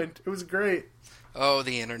one moment. It was great. Oh,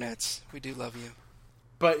 the internets. We do love you.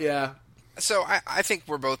 But yeah. So I think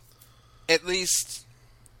we're both at least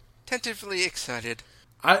tentatively excited.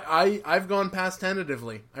 I've gone past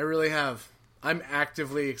tentatively. I really have. I'm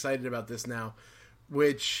actively excited about this now,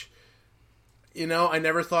 which, I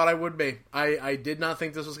never thought I would be. I did not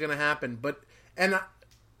think this was going to happen.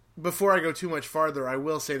 Before I go too much farther, I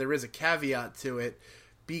will say there is a caveat to it,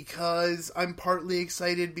 because I'm partly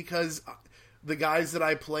excited because the guys that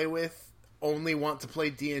I play with only want to play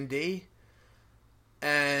D&D,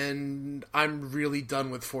 and I'm really done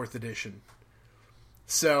with 4th edition.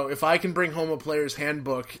 So if I can bring home a player's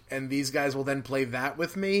handbook and these guys will then play that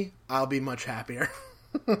with me, I'll be much happier.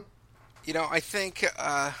 I think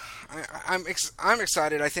I'm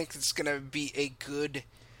excited. I think it's going to be a good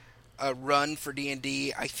run for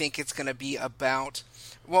D&D. I think it's going to be about...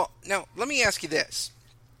 Well, now, let me ask you this.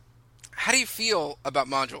 How do you feel about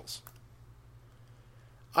modules?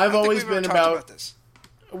 I've always been about this.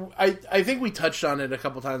 I think we touched on it a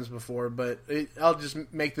couple times before, but I'll just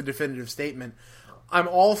make the definitive statement. I'm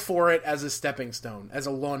all for it as a stepping stone, as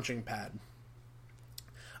a launching pad.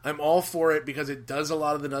 I'm all for it because it does a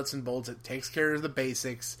lot of the nuts and bolts. It takes care of the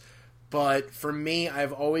basics. But for me,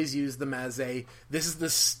 I've always used them as this is the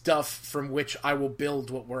stuff from which I will build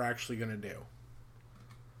what we're actually going to do.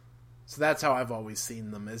 So that's how I've always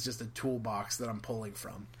seen them, as just a toolbox that I'm pulling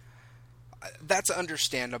from. That's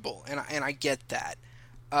understandable, and I get that.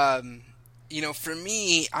 For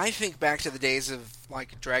me, I think back to the days of,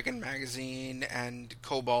 like, Dragon Magazine and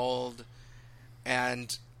Kobold,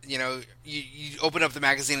 and, you open up the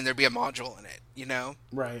magazine and there'd be a module in it,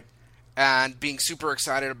 Right. And being super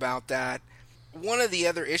excited about that. One of the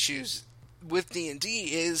other issues with D&D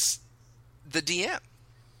is the DM.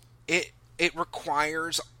 It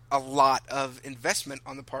requires a lot of investment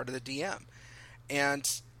on the part of the DM. And,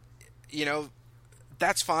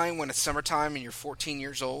 that's fine when it's summertime and you're 14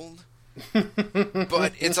 years old.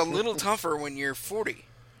 But it's a little tougher when you're 40.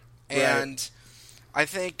 And right. I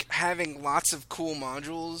think having lots of cool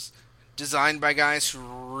modules designed by guys who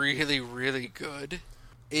are really, really good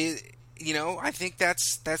I think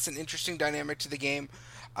that's an interesting dynamic to the game.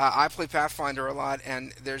 I play Pathfinder a lot,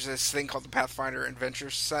 and there's this thing called the Pathfinder Adventure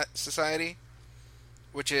Society,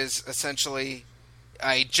 which is essentially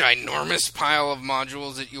a ginormous pile of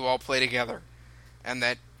modules that you all play together, and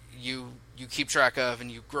that you keep track of,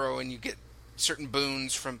 and you grow, and you get certain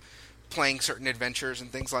boons from playing certain adventures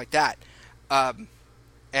and things like that.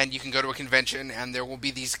 And you can go to a convention, and there will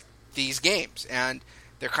be these games, and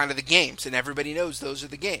they're kind of the games, and everybody knows those are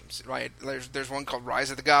the games, right? There's one called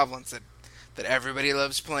Rise of the Goblins that everybody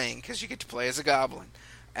loves playing because you get to play as a goblin,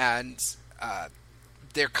 and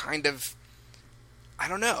they're kind of, I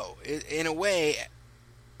don't know, in a way,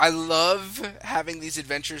 I love having these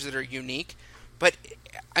adventures that are unique, but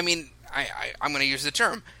I mean, I'm going to use the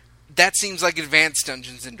term, that seems like advanced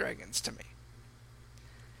Dungeons and Dragons to me.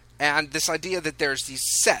 And this idea that there's these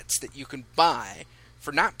sets that you can buy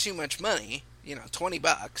for not too much money,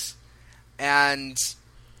 $20, and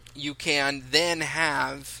you can then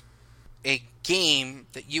have a game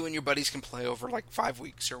that you and your buddies can play over like 5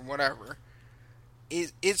 weeks or whatever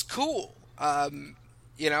is cool. And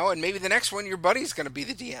maybe the next one your buddy's going to be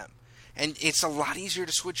the DM, and it's a lot easier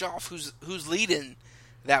to switch off who's leading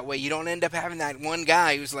that way. You don't end up having that one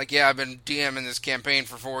guy who's like, yeah, I've been DMing this campaign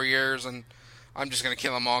for 4 years, and I'm just going to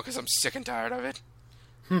kill them all because I'm sick and tired of it.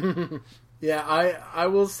 Yeah, I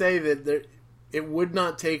will say that it would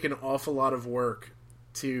not take an awful lot of work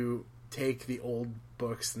to take the old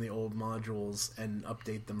books and the old modules and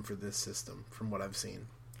update them for this system, from what I've seen.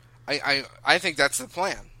 I think that's the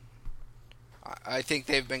plan. I think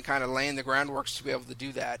they've been kind of laying the groundworks to be able to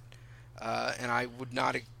do that, and I would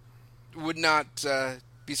not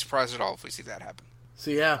be surprised at all if we see that happen.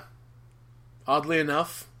 So yeah, oddly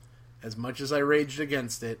enough, as much as I raged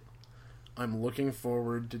against it, I'm looking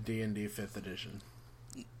forward to D&D 5th edition.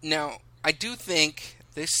 Now, I do think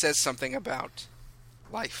this says something about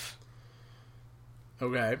life.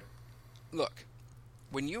 Okay. Look,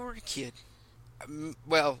 when you were a kid,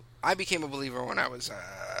 I became a believer when I was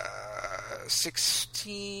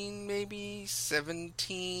 16, maybe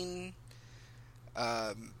 17.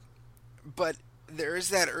 But there is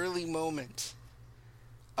that early moment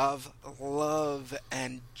of love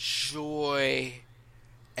and joy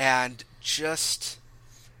and just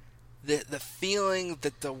the feeling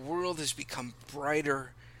that the world has become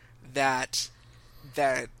brighter, that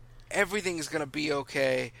everything is going to be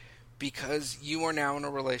okay because you are now in a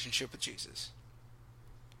relationship with Jesus.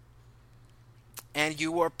 And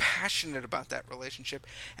you are passionate about that relationship.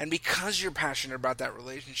 And because you're passionate about that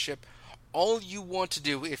relationship, all you want to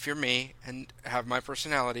do, if you're me and have my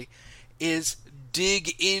personality, is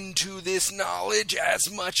dig into this knowledge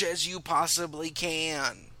as much as you possibly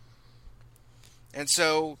can. And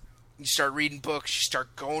so you start reading books, you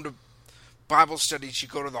start going to Bible studies, you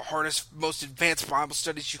go to the hardest, most advanced Bible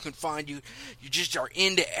studies you can find, you just are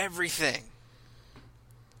into everything.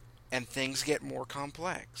 And things get more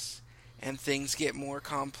complex. And things get more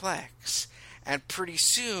complex. And pretty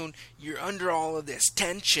soon, you're under all of this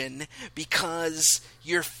tension because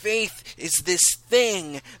your faith is this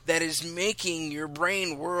thing that is making your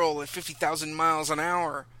brain whirl at 50,000 miles an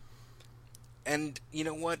hour. And you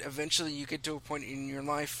know what? Eventually you get to a point in your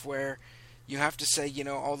life where you have to say,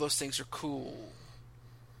 all those things are cool.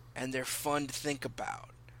 And they're fun to think about.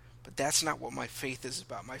 But that's not what my faith is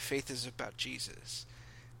about. My faith is about Jesus.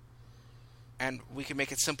 And we can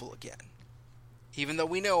make it simple again. Even though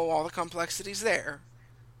we know all the complexities there,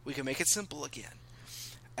 we can make it simple again.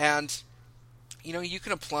 And, you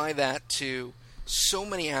can apply that to so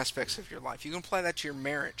many aspects of your life. You can apply that to your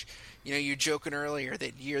marriage. You know, you're joking earlier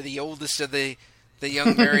that you're the oldest of the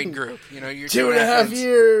young married group. You know, you're 2.5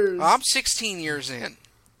 years. I'm 16 years in.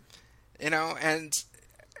 You know, and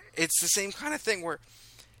it's the same kind of thing where,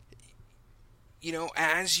 you know,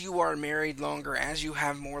 as you are married longer, as you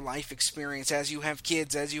have more life experience, as you have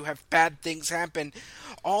kids, as you have bad things happen,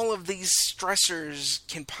 all of these stressors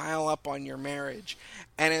can pile up on your marriage.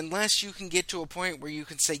 And unless you can get to a point where you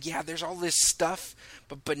can say, yeah, there's all this stuff,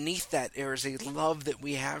 but beneath that there is a love that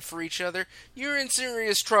we have for each other, you're in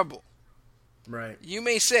serious trouble. Right. You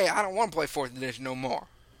may say, I don't want to play 4th edition no more.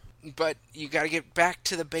 But you got to get back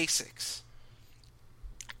to the basics.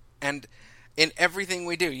 And in everything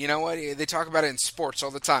we do, you know what? They talk about it in sports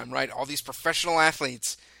all the time, right? All these professional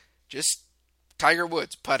athletes, just Tiger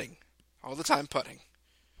Woods putting, all the time putting.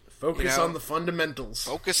 Focus on the fundamentals.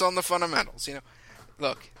 Focus on the fundamentals. You know,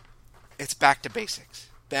 look, it's back to basics.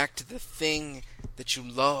 Back to the thing that you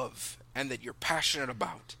love and that you're passionate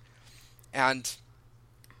about. And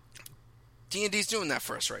D&D's doing that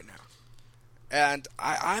for us right now. And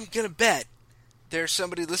I'm going to bet there's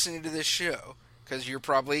somebody listening to this show, because you're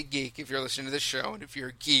probably a geek if you're listening to this show, and if you're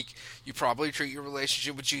a geek, you probably treat your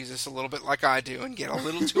relationship with Jesus a little bit like I do and get a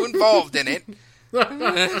little too involved in it.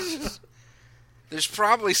 There's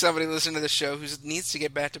probably somebody listening to this show who needs to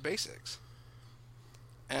get back to basics.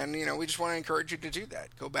 And, you know, we just want to encourage you to do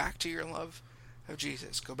that. Go back to your love of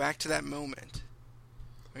Jesus. Go back to that moment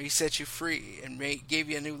where he set you free and gave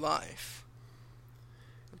you a new life.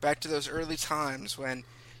 Back to those early times when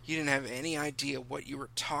you didn't have any idea what you were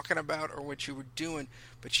talking about or what you were doing,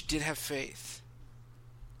 but you did have faith.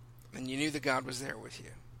 And you knew that God was there with you.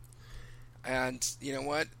 And you know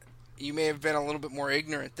what? You may have been a little bit more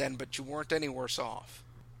ignorant then, but you weren't any worse off.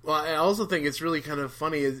 Well, I also think it's really kind of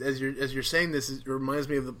funny as you're saying this. It reminds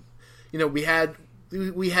me of the, you know, we had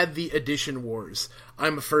the edition wars.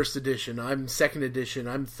 I'm a 1st edition. I'm 2nd edition.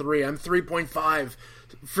 I'm 3. I'm 3.5.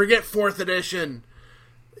 Forget 4th edition.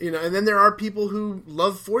 You know, and then there are people who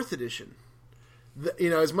love 4th edition. You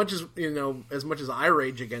know, as much as I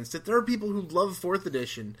rage against it, there are people who love 4th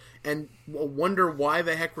edition and wonder why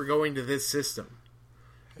the heck we're going to this system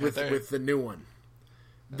with the new one.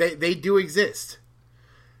 They do exist,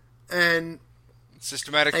 and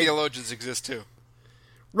systematic theologians exist too.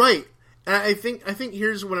 Right, and I think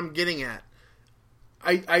here's what I'm getting at.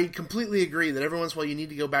 I completely agree that every once in a while you need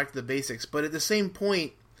to go back to the basics, but at the same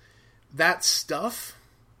point, that stuff,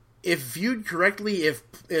 if viewed correctly,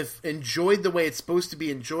 if enjoyed the way it's supposed to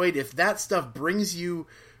be enjoyed, if that stuff brings you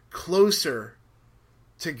closer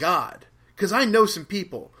to God, because I know some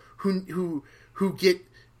people who get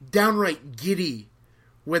downright giddy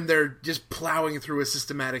when they're just plowing through a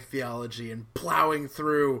systematic theology and plowing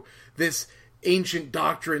through this ancient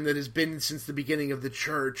doctrine that has been since the beginning of the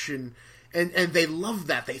church, and they love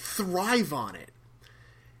that, they thrive on it,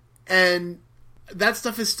 and that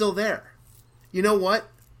stuff is still there. You know what?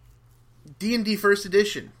 D&D 1st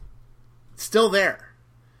edition, still there.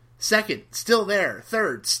 2nd, still there.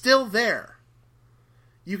 3rd, still there.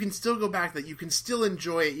 You can still go back to that. You can still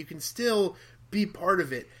enjoy it. You can still be part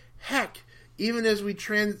of it. Heck, even as we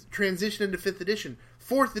transition into 5th edition,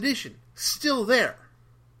 4th edition, still there.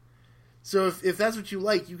 So if that's what you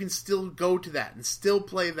like, you can still go to that and still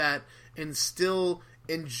play that and still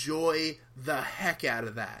enjoy the heck out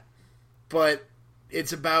of that. But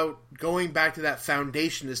it's about going back to that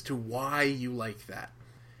foundation as to why you like that.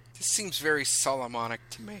 This seems very Solomonic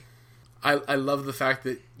to me. I love the fact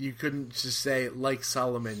that you couldn't just say, like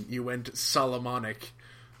Solomon, you went Solomonic.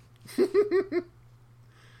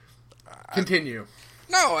 Continue.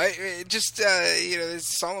 No,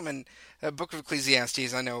 it's Solomon, Book of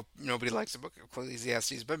Ecclesiastes. I know nobody likes the Book of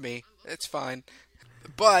Ecclesiastes but me. It's fine.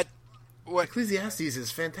 But what Ecclesiastes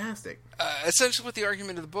is fantastic. Essentially what the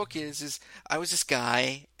argument of the book is I was this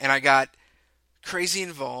guy, and I got crazy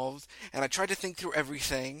involved, and I tried to think through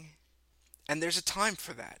everything, and there's a time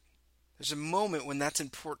for that. There's a moment when that's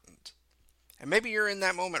important. And maybe you're in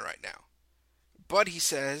that moment right now. But, he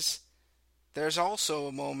says, there's also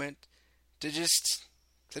a moment to just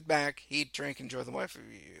sit back, eat, drink, enjoy the life of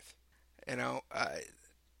your youth. You know,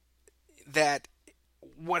 that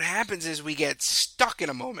what happens is we get stuck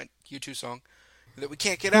in a moment, U2 song, that we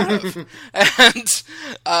can't get out of.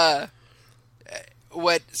 And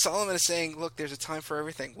what Solomon is saying, look, there's a time for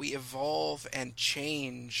everything. We evolve and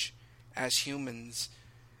change as humans.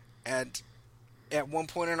 And at one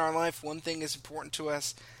point in our life, one thing is important to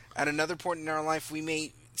us. At another point in our life, we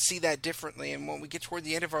may see that differently. And when we get toward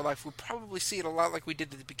the end of our life, we'll probably see it a lot like we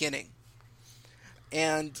did at the beginning.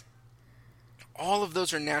 And all of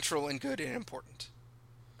those are natural and good and important.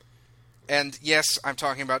 And yes, I'm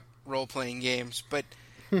talking about role-playing games, but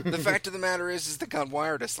the fact of the matter is that God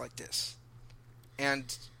wired us like this.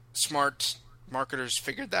 And smart marketers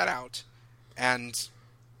figured that out and,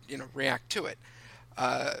 react to it.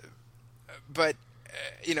 But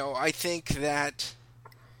I think that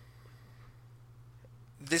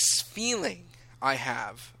this feeling I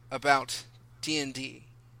have about D&D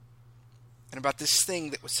and about this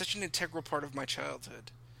thing that was such an integral part of my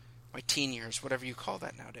childhood, my teen years, whatever you call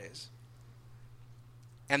that nowadays,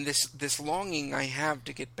 and this longing I have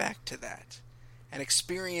to get back to that and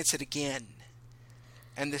experience it again,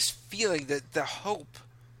 and this feeling, that the hope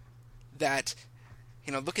that,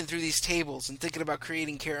 looking through these tables and thinking about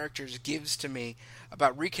creating characters gives to me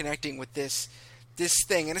about reconnecting with this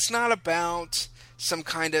thing. And it's not about some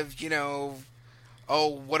kind of,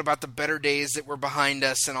 what about the better days that were behind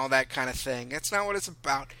us and all that kind of thing. That's not what it's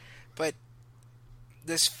about. But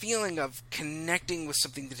this feeling of connecting with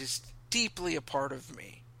something that is deeply a part of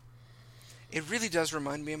me, it really does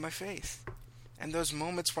remind me of my faith. And those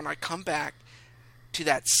moments when I come back to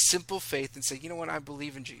that simple faith and say, you know what, I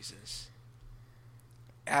believe in Jesus.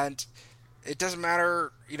 And it doesn't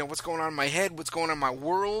matter, what's going on in my head, what's going on in my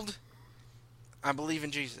world, I believe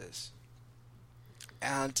in Jesus.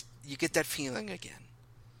 And you get that feeling again.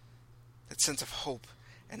 That sense of hope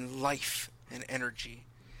and life and energy.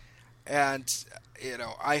 And,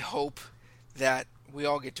 I hope that we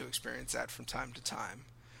all get to experience that from time to time.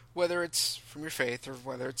 Whether it's from your faith or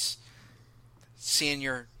whether it's seeing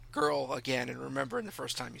your girl again and remembering the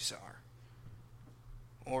first time you saw her.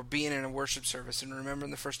 Or being in a worship service and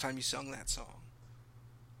remembering the first time you sung that song.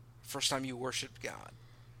 First time you worshiped God.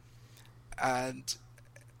 And,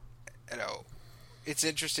 it's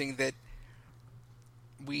interesting that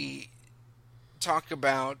we talk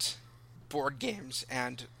about board games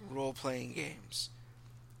and role-playing games.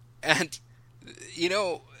 And,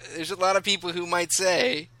 there's a lot of people who might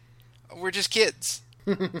say, we're just kids.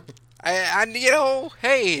 And,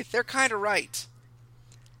 hey, they're kind of right.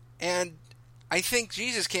 And I think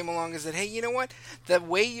Jesus came along and said, hey, you know what? The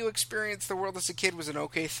way you experienced the world as a kid was an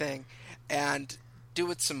okay thing, and do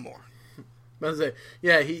it some more.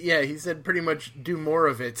 He said pretty much do more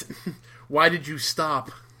of it. Why did you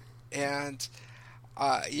stop? And,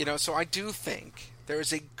 so I do think there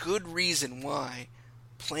is a good reason why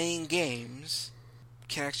playing games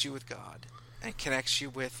connects you with God and connects you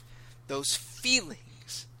with those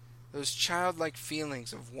feelings, those childlike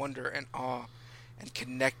feelings of wonder and awe and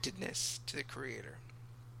connectedness to the Creator.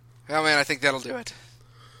 Oh man, I think that'll do it.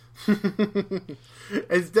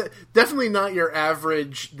 It's definitely not your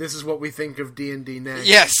average, this is what we think of D&D next.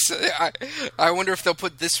 Yes, I wonder if they'll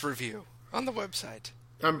put this review on the website.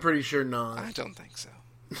 I'm pretty sure not. I don't think so.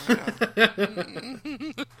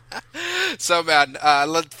 So, man,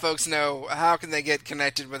 let folks know, how can they get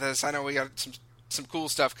connected with us? I know we got some cool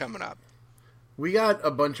stuff coming up. We got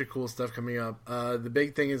a bunch of cool stuff coming up. The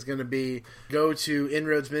big thing is going to be, go to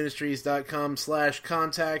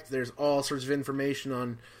inroadsministries.com/contact. There's all sorts of information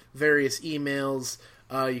on various emails.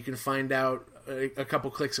 You can find out a couple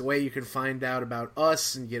clicks away. You can find out about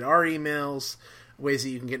us and get our emails, ways that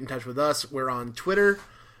you can get in touch with us. We're on Twitter.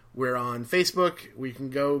 We're on Facebook. We can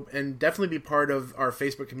go and definitely be part of our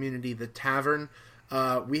Facebook community, The Tavern.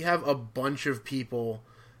 We have a bunch of people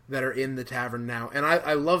that are in the tavern now. And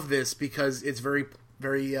I love this because it's very,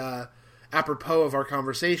 very apropos of our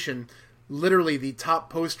conversation. Literally, the top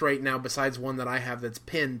post right now, besides one that I have that's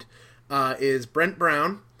pinned, is Brent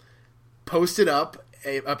Brown posted up.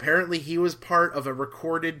 Apparently, he was part of a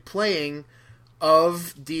recorded playing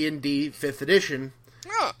of D&D 5th edition.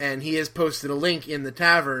 Oh. And he has posted a link in the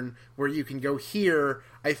tavern where you can go hear.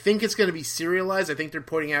 I think it's going to be serialized. I think they're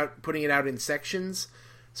putting it out in sections.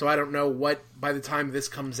 So I don't know what, by the time this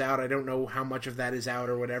comes out, I don't know how much of that is out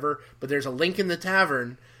or whatever. But there's a link in the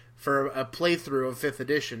tavern for a playthrough of 5th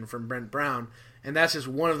edition from Brent Brown. And that's just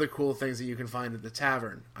one of the cool things that you can find at the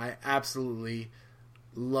tavern. I absolutely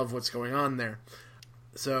love what's going on there.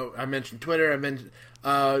 So I mentioned Twitter.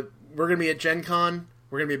 We're going to be at Gen Con.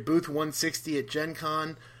 We're going to be at booth 160 at Gen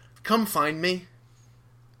Con. Come find me.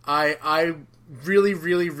 I really,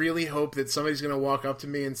 really, really hope that somebody's going to walk up to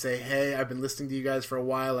me and say, hey, I've been listening to you guys for a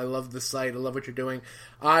while. I love the site. I love what you're doing.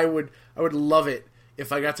 I would love it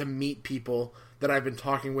if I got to meet people that I've been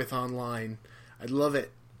talking with online. I'd love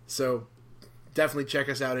it. So definitely check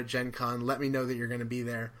us out at Gen Con. Let me know that you're going to be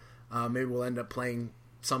there. Maybe we'll end up playing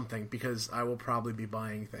something because I will probably be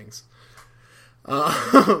buying things.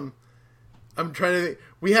 I'm trying to think.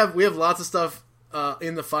 We have lots of stuff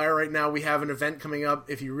in the fire right now. We have an event coming up.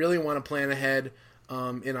 If you really want to plan ahead,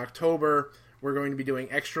 in October, we're going to be doing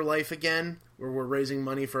Extra Life again, where we're raising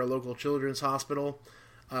money for a local children's hospital.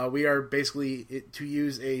 We are basically, to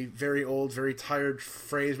use a very old, very tired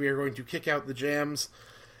phrase, we are going to kick out the jams.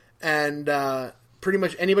 And pretty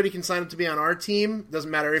much anybody can sign up to be on our team.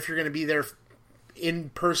 Doesn't matter if you're going to be there in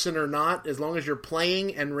person or not. As long as you're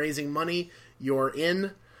playing and raising money, you're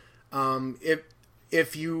in.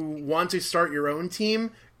 If you want to start your own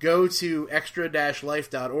team, go to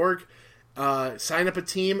extra-life.org, sign up a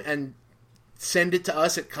team, and send it to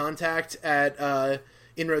us at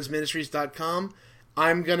contact@inroadsministries.com.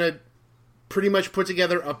 I'm going to pretty much put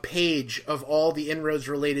together a page of all the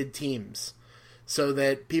Inroads-related teams so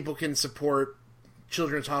that people can support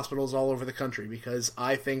children's hospitals all over the country, because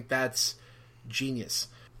I think that's genius.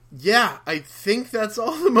 Yeah, I think that's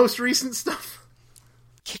all the most recent stuff.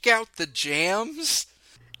 Kick out the jams?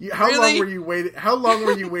 How Really? long were you waiting? How long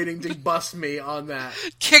were you waiting to bust me on that?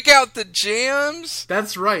 Kick out the jams?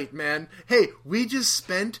 That's right, man. Hey, we just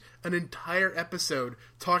spent an entire episode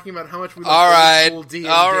talking about how much we All love right, old D&D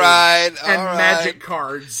all right, and all right. magic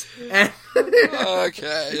cards. And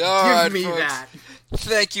Okay, all right, give me folks. that.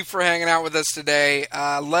 Thank you for hanging out with us today.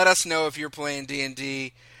 Let us know if you're playing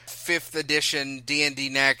D&D 5th edition, D&D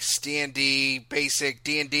Next, D&D Basic,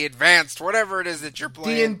 D&D Advanced, whatever it is that you're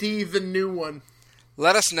playing. D&D, the new one.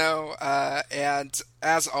 Let us know, and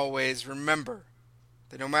as always, remember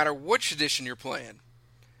that no matter which edition you're playing,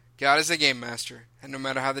 God is a game master, and no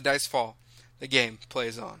matter how the dice fall, the game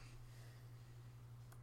plays on.